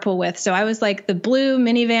we carpool with. So I was like the blue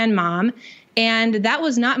minivan mom. And that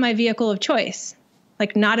was not my vehicle of choice,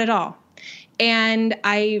 like not at all. And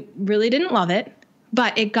I really didn't love it.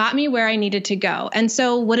 But it got me where I needed to go. And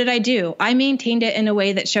so what did I do? I maintained it in a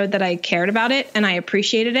way that showed that I cared about it and I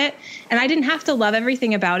appreciated it. And I didn't have to love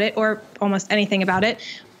everything about it or almost anything about it,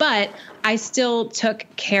 but I still took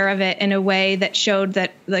care of it in a way that showed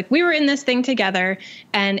that like we were in this thing together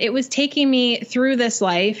and it was taking me through this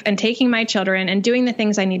life and taking my children and doing the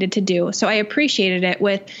things I needed to do. So I appreciated it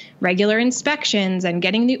with regular inspections and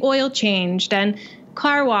getting the oil changed and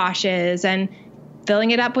car washes and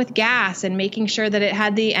filling it up with gas and making sure that it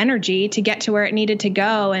had the energy to get to where it needed to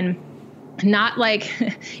go and not like,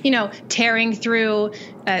 tearing through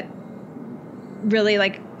really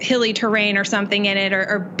like hilly terrain or something in it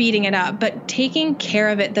or beating it up, but taking care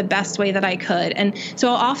of it the best way that I could. And so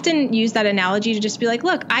I'll often use that analogy to just be like,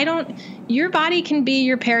 look, your body can be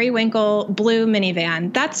your periwinkle blue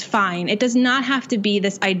minivan. That's fine. It does not have to be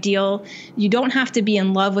this ideal. You don't have to be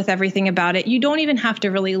in love with everything about it. You don't even have to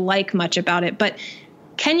really like much about it, but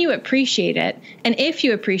can you appreciate it? And if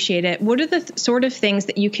you appreciate it, what are the sort of things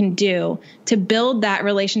that you can do to build that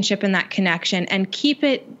relationship and that connection and keep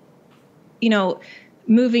it,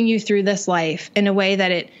 moving you through this life in a way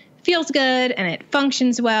that it feels good and it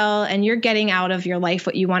functions well and you're getting out of your life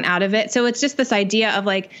what you want out of it. So it's just this idea of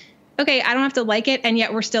like, okay, I don't have to like it and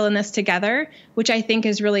yet we're still in this together, which I think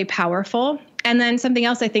is really powerful. And then something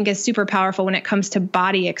else I think is super powerful when it comes to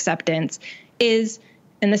body acceptance is,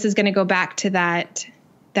 and this is going to go back to that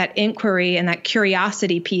inquiry and that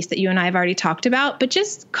curiosity piece that you and I have already talked about, but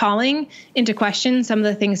just calling into question some of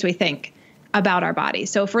the things we think about our bodies.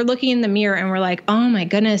 So if we're looking in the mirror and we're like, oh my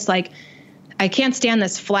goodness, like I can't stand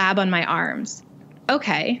this flab on my arms.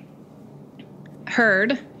 Okay.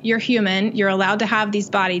 Heard, you're human. You're allowed to have these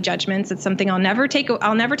body judgments. It's something I'll never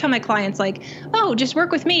tell my clients like, oh, just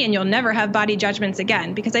work with me and you'll never have body judgments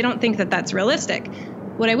again, because I don't think that that's realistic.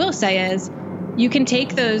 What I will say is you can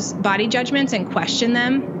take those body judgments and question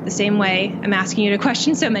them the same way I'm asking you to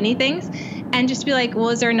question so many things and just be like, well,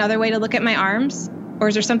 is there another way to look at my arms? Or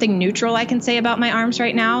is there something neutral I can say about my arms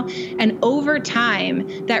right now? And over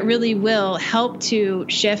time, that really will help to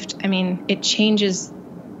shift. I mean, it changes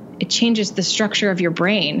it changes the structure of your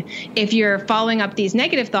brain. If you're following up these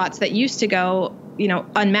negative thoughts that used to go,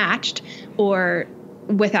 unmatched or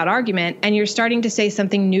without argument, and you're starting to say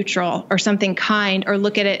something neutral or something kind or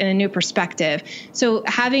look at it in a new perspective. So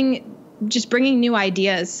bringing new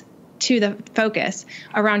ideas to the focus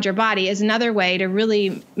around your body is another way to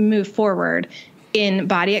really move forward in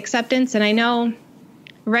body acceptance. And I know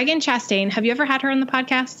Regan Chastain, have you ever had her on the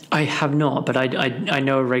podcast? I have not, but I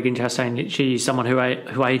know Regan Chastain. She's someone who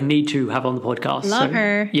I need to have on the podcast. Love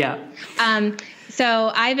her. Yeah.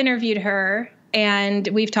 So I've interviewed her and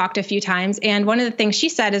we've talked a few times. And one of the things she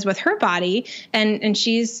said is with her body, and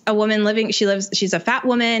she's a woman she's a fat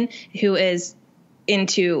woman who is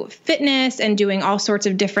into fitness and doing all sorts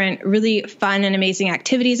of different really fun and amazing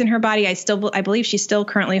activities in her body. I believe she still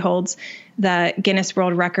currently holds the Guinness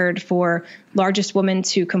World Record for largest woman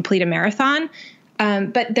to complete a marathon.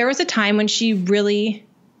 But there was a time when she really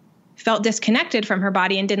felt disconnected from her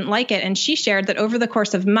body and didn't like it. And she shared that over the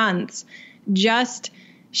course of months,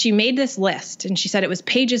 she made this list, and she said it was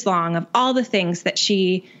pages long of all the things that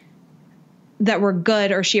were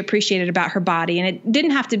good or she appreciated about her body. And it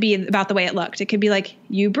didn't have to be about the way it looked. It could be like,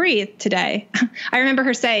 you breathe today. I remember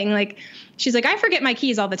her saying, she's like, I forget my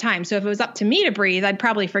keys all the time. So if it was up to me to breathe, I'd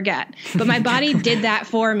probably forget. But my body did that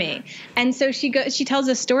for me. And so she tells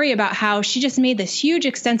a story about how she just made this huge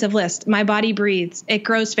extensive list. My body breathes. It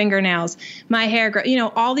grows fingernails. My hair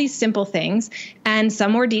grows, all these simple things. And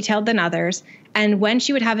some more detailed than others. And when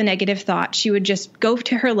she would have a negative thought, she would just go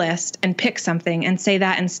to her list and pick something and say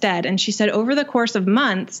that instead. And she said over the course of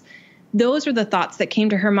months, those were the thoughts that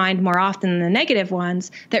came to her mind more often than the negative ones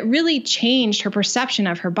that really changed her perception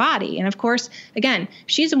of her body. And of course, again,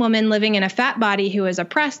 she's a woman living in a fat body who is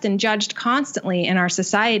oppressed and judged constantly in our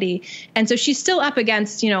society. And so she's still up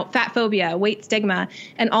against, fat phobia, weight stigma,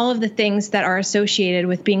 and all of the things that are associated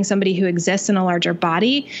with being somebody who exists in a larger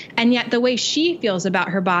body. And yet the way she feels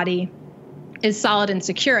about her body is solid and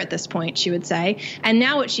secure at this point, she would say. And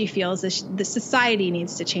now what she feels is the society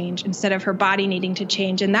needs to change instead of her body needing to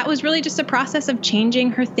change. And that was really just a process of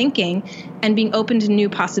changing her thinking and being open to new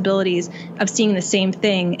possibilities of seeing the same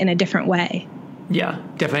thing in a different way. Yeah,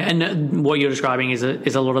 definitely. And what you're describing is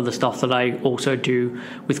a lot of the stuff that I also do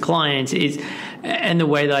with clients and the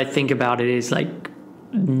way that I think about it is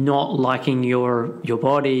not liking your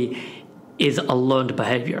body is a learned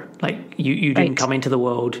behavior. You didn't come into the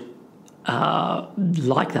world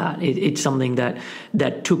like that. It's something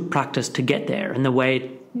that took practice to get there, and the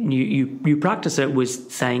way you practice it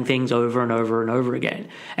was saying things over and over and over again.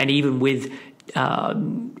 And even with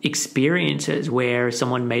experiences where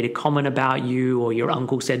someone made a comment about you, or your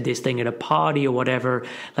uncle said this thing at a party or whatever,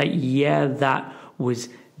 that was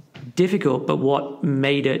difficult, but what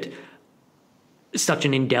made it such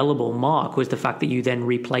an indelible mark was the fact that you then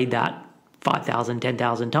replayed that 5,000,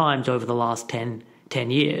 10,000 times over the last 10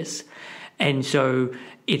 years. And so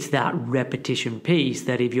it's that repetition piece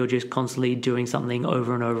that if you're just constantly doing something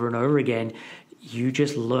over and over and over again, you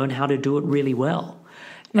just learn how to do it really well.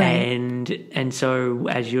 Right. And so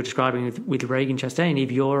as you're describing with Regan Chastain,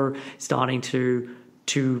 if you're starting to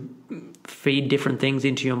feed different things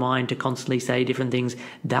into your mind, to constantly say different things,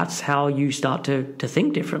 that's how you start to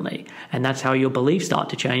think differently. And that's how your beliefs start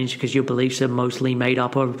to change, because your beliefs are mostly made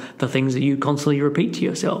up of the things that you constantly repeat to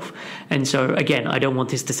yourself. And so, again, I don't want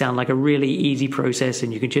this to sound like a really easy process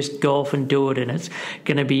and you can just go off and do it and it's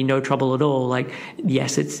going to be no trouble at all.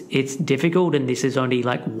 Yes, it's difficult, and this is only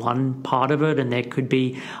one part of it, and there could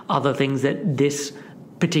be other things that this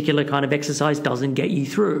particular kind of exercise doesn't get you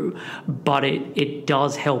through, but it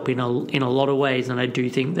does help in a lot of ways. And I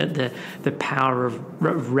do think that the power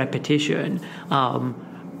of repetition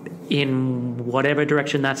in whatever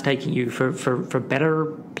direction that's taking you, for better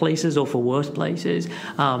places or for worse places,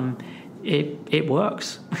 it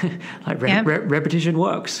works. Repetition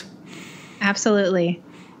works. Absolutely.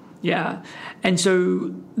 Yeah. And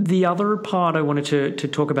so the other part I wanted to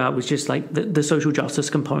talk about was just the social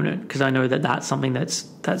justice component, because I know that that's something that's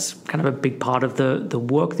kind of a big part of the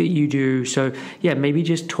work that you do. So yeah, maybe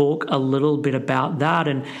just talk a little bit about that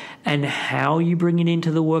and how you bring it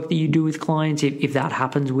into the work that you do with clients, if that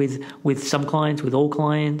happens with some clients, with all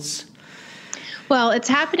clients. Well, it's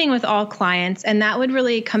happening with all clients, and that would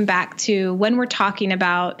really come back to when we're talking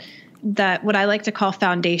about what I like to call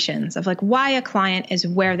foundations of why a client is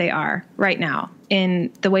where they are right now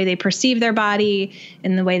in the way they perceive their body,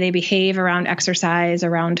 in the way they behave around exercise,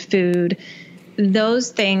 around food. Those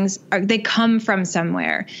things they come from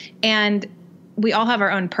somewhere. And we all have our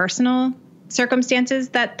own personal circumstances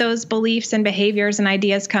that those beliefs and behaviors and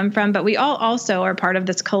ideas come from, but we all also are part of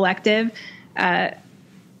this collective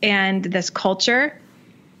and this culture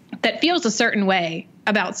that feels a certain way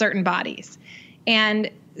about certain bodies. And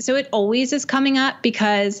so it always is coming up,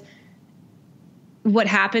 because what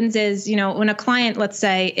happens is, when a client, let's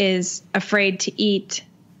say, is afraid to eat,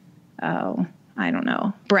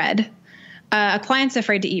 bread, a client's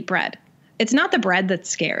afraid to eat bread. It's not the bread that's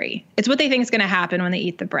scary. It's what they think is going to happen when they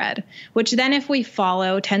eat the bread, which then if we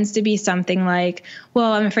follow tends to be something like,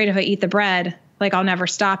 well, I'm afraid if I eat the bread, like I'll never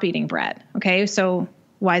stop eating bread. Okay. So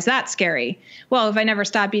why is that scary? Well, if I never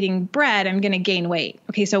stop eating bread, I'm going to gain weight.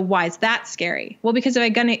 Okay. So why is that scary? Well, because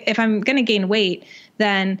if I'm going to gain weight,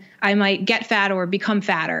 then I might get fat or become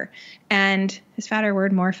fatter. And is fatter a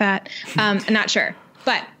word, more fat? I'm not sure,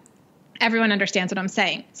 but everyone understands what I'm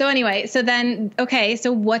saying. So anyway, so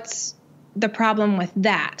what's the problem with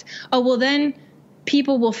that? Oh, well, then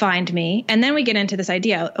people will find me. And then we get into this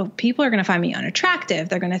idea, people are going to find me unattractive.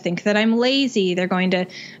 They're going to think that I'm lazy. They're going to,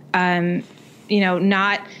 they're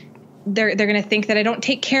going to think that I don't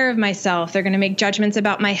take care of myself. They're going to make judgments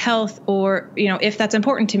about my health, or, if that's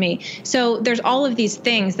important to me. So there's all of these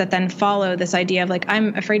things that then follow this idea of like,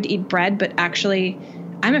 I'm afraid to eat bread, but actually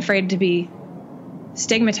I'm afraid to be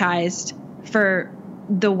stigmatized for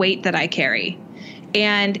the weight that I carry.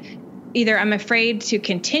 And either I'm afraid to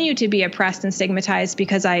continue to be oppressed and stigmatized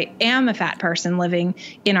because I am a fat person living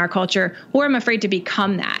in our culture, or I'm afraid to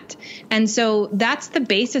become that. And so that's the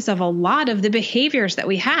basis of a lot of the behaviors that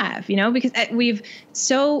we have, because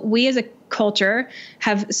we as a culture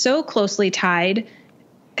have so closely tied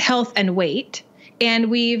health and weight, and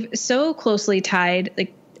we've so closely tied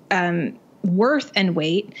worth and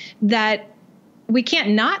weight that we can't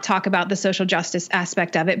not talk about the social justice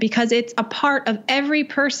aspect of it, because it's a part of every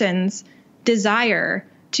person's desire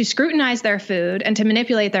to scrutinize their food and to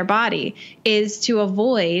manipulate their body, is to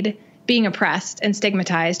avoid being oppressed and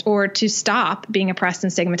stigmatized, or to stop being oppressed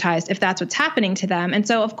and stigmatized if that's what's happening to them. And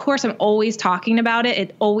so, of course, I'm always talking about it.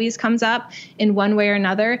 It always comes up in one way or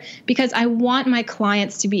another, because I want my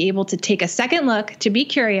clients to be able to take a second look, to be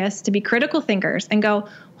curious, to be critical thinkers, and go,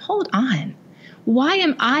 hold on. Why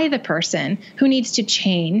am I the person who needs to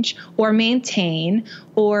change or maintain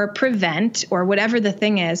or prevent or whatever the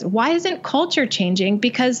thing is? Why isn't culture changing?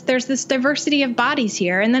 Because there's this diversity of bodies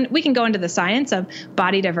here. And then we can go into the science of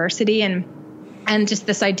body diversity and just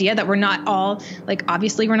this idea that we're not all,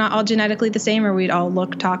 obviously we're not all genetically the same, or we'd all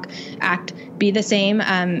look, talk, act, be the same.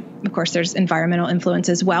 Of course, there's environmental influence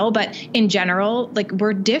as well. But in general,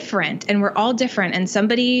 we're different, and we're all different. And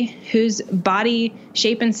somebody whose body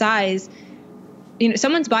shape and size,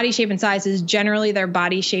 someone's body shape and size is generally their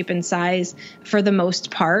body shape and size for the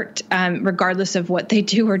most part, regardless of what they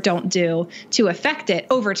do or don't do to affect it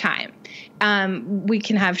over time. We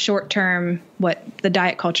can have short-term, what the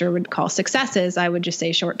diet culture would call successes. I would just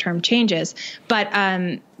say short-term changes. But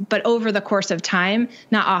over the course of time,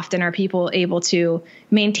 not often are people able to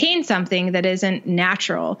maintain something that isn't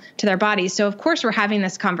natural to their bodies. So of course we're having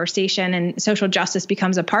this conversation, and social justice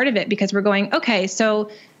becomes a part of it, because we're going, okay,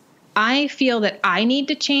 so I feel that I need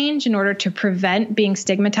to change in order to prevent being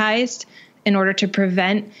stigmatized, in order to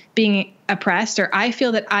prevent being oppressed, or I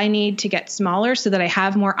feel that I need to get smaller so that I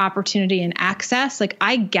have more opportunity and access.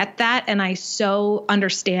 I get that, and I so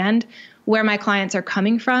understand where my clients are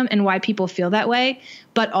coming from and why people feel that way.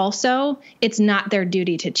 But also, it's not their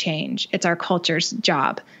duty to change. It's our culture's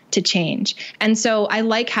job to change. And so I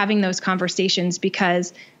like having those conversations,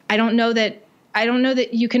 because I don't know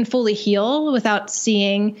that you can fully heal without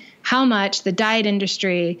seeing how much the diet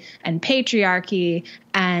industry and patriarchy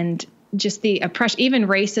and just the oppression, even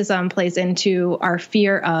racism, plays into our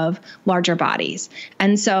fear of larger bodies.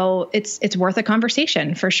 And so it's worth a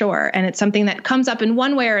conversation for sure. And it's something that comes up in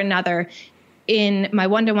one way or another in my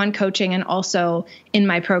one-to-one coaching and also in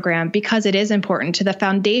my program, because it is important to the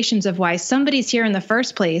foundations of why somebody's here in the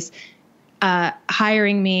first place,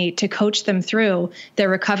 hiring me to coach them through their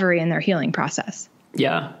recovery and their healing process.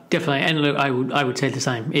 Yeah, definitely. And look, I would say the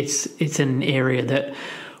same. It's an area that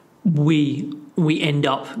we end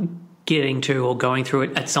up getting to or going through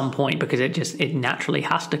it at some point, because it naturally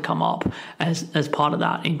has to come up as part of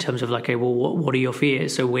that, in terms of okay, well, what are your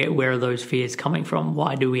fears? So where are those fears coming from?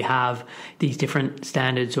 Why do we have these different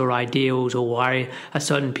standards or ideals, or why are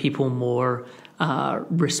certain people more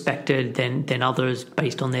respected than others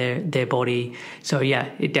based on their body? So yeah,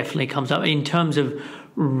 it definitely comes up. In terms of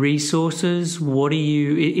resources,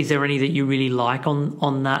 is there any that you really like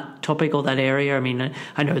on that topic or that area? I mean,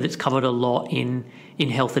 I know that's covered a lot in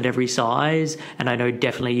health at every size, and I know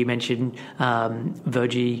definitely you mentioned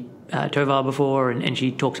Virgie Tovar before, and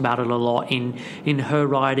she talks about it a lot in her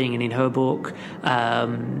writing and in her book.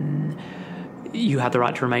 You have the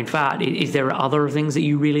right to remain fat. Is there other things that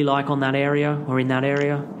you really like on that area or in that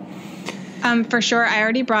area? For sure. I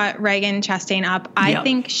already brought Reagan Chastain up. I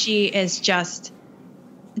think she's just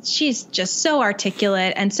so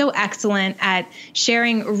articulate and so excellent at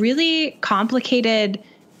sharing really complicated,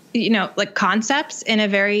 like concepts in a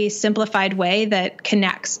very simplified way that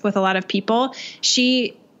connects with a lot of people.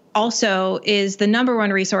 She also is the number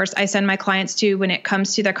one resource I send my clients to when it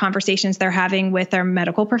comes to their conversations they're having with their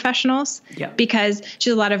medical professionals, because she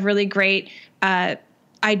has a lot of really great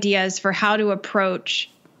ideas for how to approach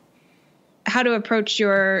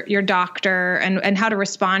your doctor and how to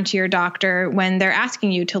respond to your doctor when they're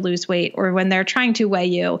asking you to lose weight or when they're trying to weigh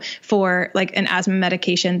you for like an asthma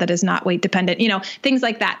medication that is not weight dependent, things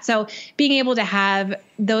like that. So being able to have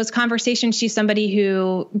those conversations, she's somebody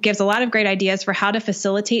who gives a lot of great ideas for how to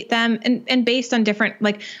facilitate them and based on different,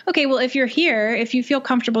 like, okay, well, if you're here, if you feel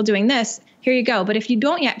comfortable doing this, here you go. But if you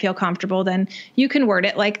don't yet feel comfortable, then you can word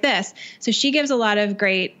it like this. So she gives a lot of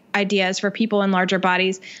great ideas for people in larger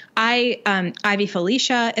bodies. Ivy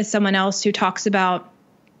Felicia is someone else who talks about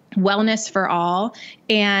wellness for all.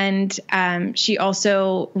 And she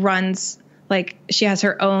also runs, she has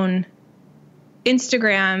her own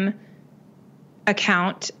Instagram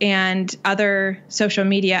account and other social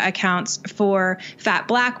media accounts for fat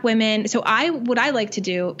Black women. So what I like to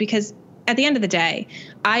do, because at the end of the day,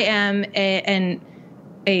 I am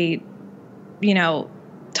a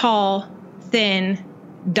tall, thin,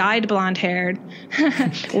 dyed blonde haired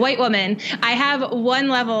white woman. I have one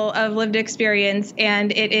level of lived experience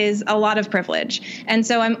and it is a lot of privilege. And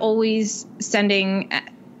so I'm always sending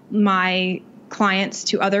my clients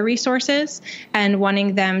to other resources and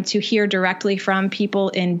wanting them to hear directly from people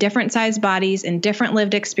in different sized bodies and different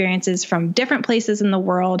lived experiences from different places in the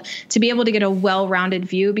world to be able to get a well-rounded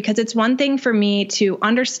view, because it's one thing for me to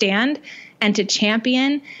understand and to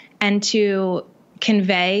champion and to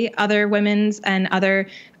convey other women's and other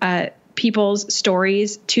people's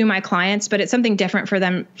stories to my clients, but it's something different for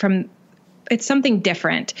them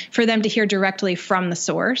to hear directly from the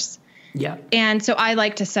source. Yeah. And so I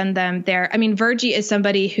like to send them there. I mean, Virgie is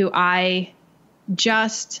somebody who I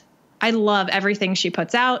love everything she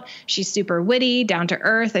puts out. She's super witty, down to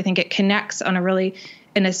earth. I think it connects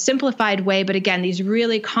in a simplified way. But again, these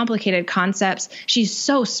really complicated concepts, she's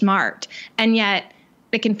so smart. And yet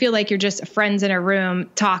it can feel like you're just friends in a room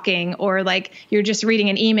talking, or like you're just reading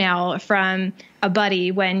an email from a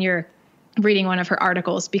buddy when you're reading one of her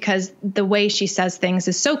articles, because the way she says things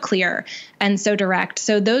is so clear and so direct.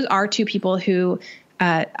 So those are two people who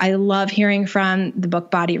I love hearing from. The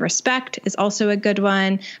book Body Respect is also a good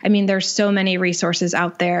one. I mean, there's so many resources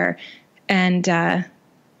out there. And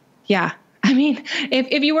I mean,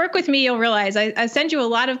 if you work with me, you'll realize I send you a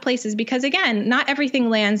lot of places because, again, not everything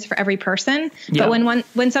lands for every person. Yeah. But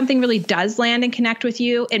when something really does land and connect with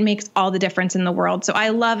you, it makes all the difference in the world. So I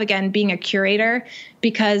love, again, being a curator,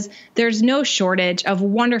 because there's no shortage of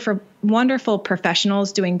wonderful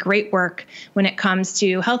professionals doing great work when it comes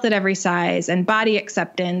to health at every size and body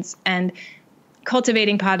acceptance and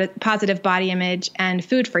cultivating positive body image and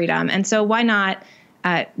food freedom. And so why not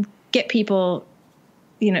get people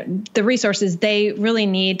the resources they really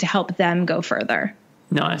need to help them go further.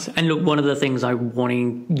 Nice. And look, one of the things I'm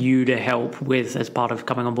wanting you to help with as part of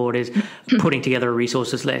coming on board is putting together a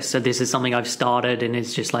resources list. So this is something I've started, and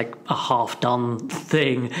it's just like a half-done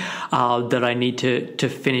thing that I need to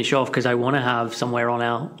finish off, because I want to have somewhere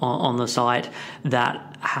on the site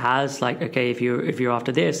that has like, okay, if you're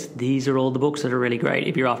after this, these are all the books that are really great.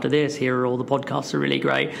 If you're after this, here are all the podcasts that are really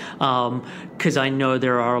great. Because I know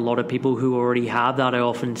there are a lot of people who already have that. I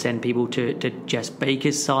often send people to Jess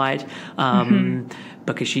Baker's site.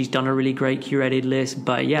 Because she's done a really great curated list.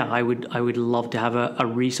 But yeah, I would love to have a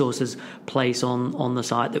resources place on the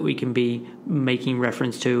site that we can be making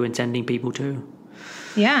reference to and sending people to.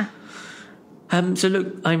 Yeah. So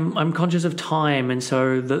look, I'm conscious of time, and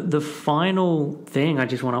so the final thing I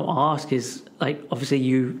just want to ask is, like, obviously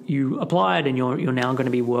you applied and you're now going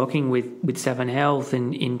to be working with Seven Health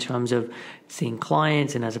in terms of seeing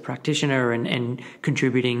clients and as a practitioner and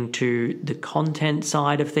contributing to the content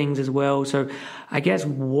side of things as well. So I guess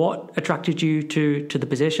what attracted you to the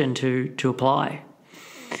position to apply?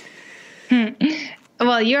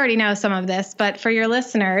 Well, you already know some of this, but for your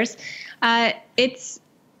listeners, it's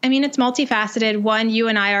multifaceted. One, you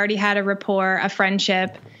and I already had a rapport, a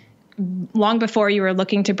friendship long before you were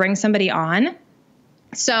looking to bring somebody on.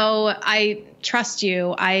 So I trust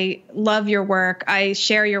you. I love your work. I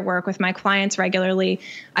share your work with my clients regularly.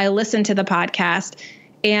 I listen to the podcast,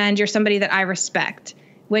 and you're somebody that I respect,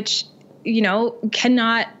 which,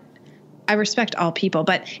 I respect all people,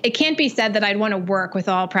 but it can't be said that I'd want to work with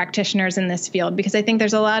all practitioners in this field, because I think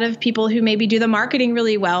there's a lot of people who maybe do the marketing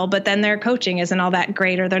really well, but then their coaching isn't all that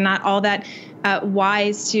great, or they're not all that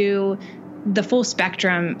wise to the full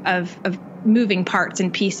spectrum of moving parts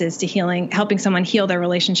and pieces to helping someone heal their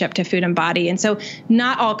relationship to food and body. And so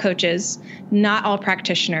not all coaches, not all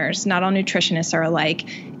practitioners, not all nutritionists are alike.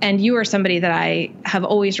 And you are somebody that I have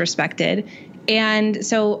always respected. And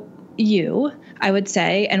so I would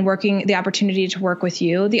say, and the opportunity to work with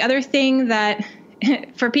you. The other thing that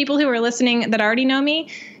for people who are listening that already know me,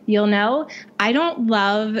 you'll know, I don't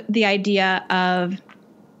love the idea of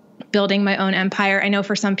building my own empire. I know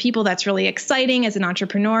for some people that's really exciting as an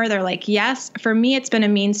entrepreneur. They're like, yes. For me, it's been a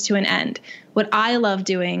means to an end. What I love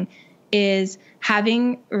doing is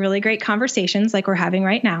having really great conversations like we're having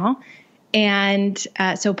right now. And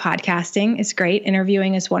so podcasting is great.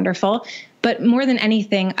 Interviewing is wonderful. But more than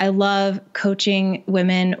anything, I love coaching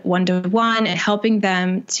women one-to-one and helping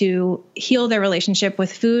them to heal their relationship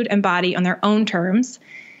with food and body on their own terms,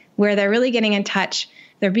 where they're really getting in touch.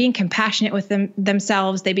 They're being compassionate with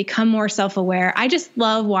themselves. They become more self-aware. I just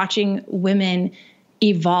love watching women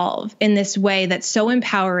evolve in this way that's so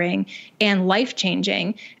empowering and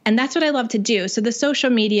life-changing. And that's what I love to do. So the social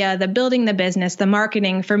media, the building the business, the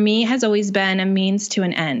marketing, for me has always been a means to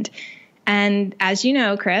an end. And as you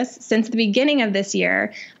know, Chris, since the beginning of this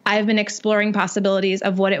year, I've been exploring possibilities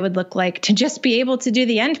of what it would look like to just be able to do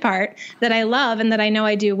the end part that I love and that I know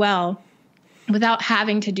I do well without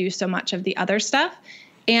having to do so much of the other stuff.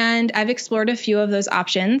 And I've explored a few of those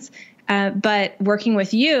options. But working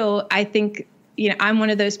with you, I think, I'm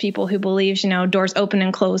one of those people who believes, doors open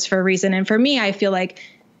and close for a reason. And for me, I feel like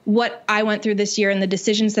what I went through this year and the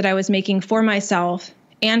decisions that I was making for myself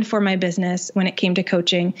and for my business when it came to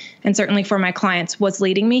coaching, and certainly for my clients, was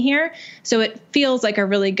leading me here. So it feels like a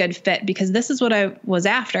really good fit, because this is what I was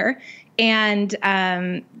after. And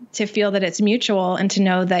to feel that it's mutual and to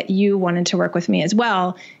know that you wanted to work with me as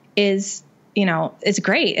well is, it's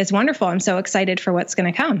great. It's wonderful. I'm so excited for what's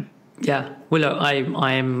going to come. Yeah. Well, look,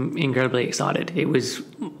 I am incredibly excited. It was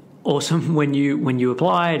awesome when you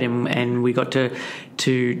applied and we got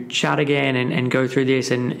to chat again and go through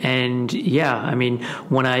this. And yeah, I mean,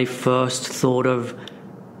 when I first thought of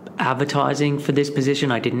advertising for this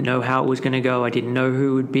position, I didn't know how it was going to go. I didn't know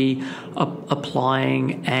who would be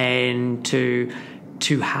applying, and to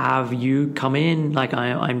have you come in, like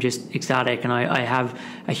I'm just ecstatic, and I have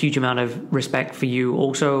a huge amount of respect for you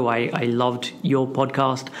also. I loved your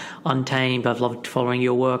podcast, Untamed. I've loved following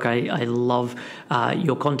your work. I love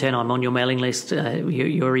your content. I'm on your mailing list.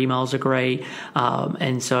 Your emails are great.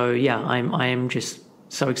 And so, yeah, I am just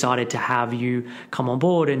so excited to have you come on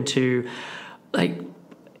board, and to, like,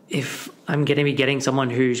 if I'm going to be getting someone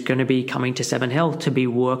who's going to be coming to 7 Health to be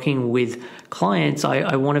working with clients,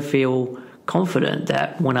 I want to feel confident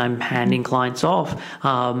that when I'm handing clients off,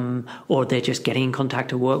 or they're just getting in contact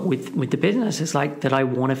to work with the business, it's like that I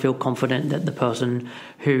want to feel confident that the person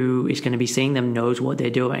who is going to be seeing them knows what they're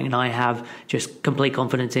doing. And I have just complete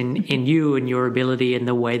confidence in you and your ability and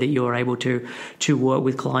the way that you're able to work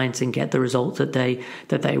with clients and get the results that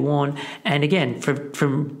they want. And again,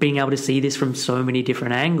 from being able to see this from so many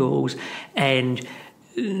different angles, and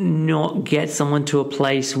not get someone to a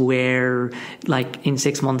place where, like, in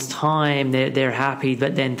 6 months' time they're happy,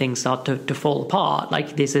 but then things start to fall apart.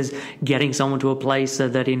 Like, this is getting someone to a place so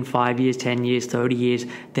that in 5 years, 10 years, 30 years,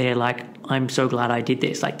 they're like, I'm so glad I did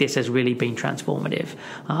this. Like, this has really been transformative.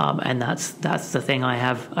 And that's the thing. I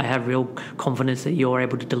have real confidence that you're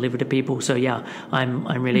able to deliver to people. So yeah, I'm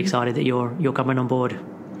really excited that you're coming on board.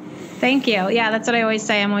 Thank you. Yeah, that's what I always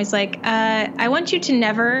say. I'm always like, I want you to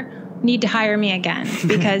never need to hire me again,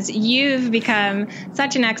 because you've become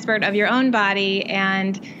such an expert of your own body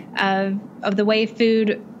and of the way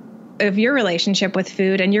of your relationship with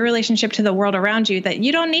food and your relationship to the world around you, that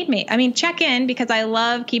you don't need me. I mean, check in, because I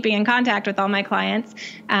love keeping in contact with all my clients.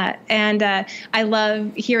 And I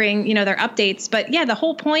love hearing, their updates. But yeah, the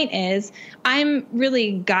whole point is I'm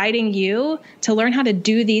really guiding you to learn how to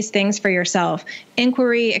do these things for yourself.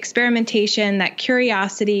 Inquiry, experimentation, that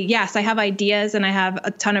curiosity. Yes, I have ideas and I have a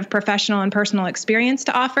ton of professional and personal experience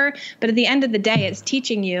to offer. But at the end of the day, it's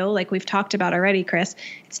teaching you, like we've talked about already, Chris,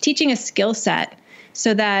 it's teaching a skill set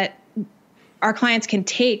so that our clients can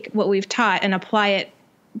take what we've taught and apply it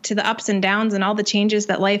to the ups and downs and all the changes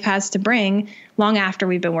that life has to bring long after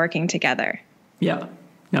we've been working together. Yeah.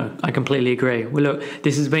 No, I completely agree. Well, look,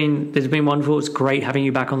 this has been wonderful. It's great having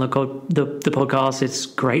you back on the podcast. It's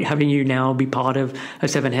great having you now be part of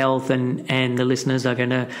 7 Health, and the listeners are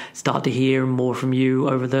going to start to hear more from you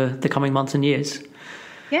over the coming months and years.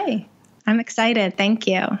 Yay. I'm excited. Thank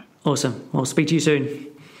you. Awesome. We'll speak to you soon.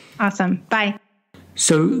 Awesome. Bye.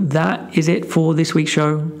 So that is it for this week's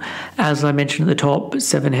show. As I mentioned at the top,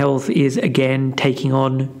 7 Health is again taking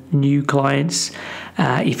on new clients.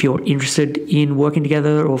 If you're interested in working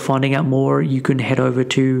together or finding out more, you can head over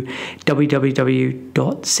to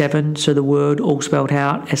www.7, so the word all spelled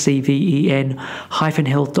out,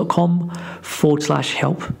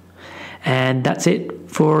 seven-health.com/help. And that's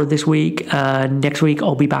it for this week. Next week,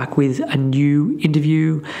 I'll be back with a new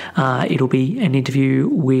interview. It'll be an interview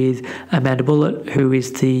with Amanda Bullitt, who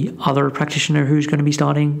is the other practitioner who's going to be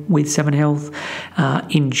starting with 7 Health.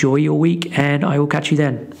 Enjoy your week, and I will catch you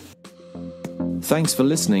then. Thanks for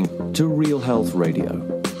listening to Real Health Radio.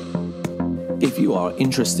 If you are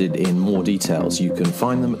interested in more details, you can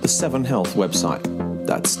find them at the 7 Health website.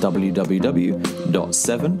 That's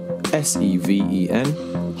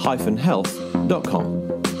www.7, health.com.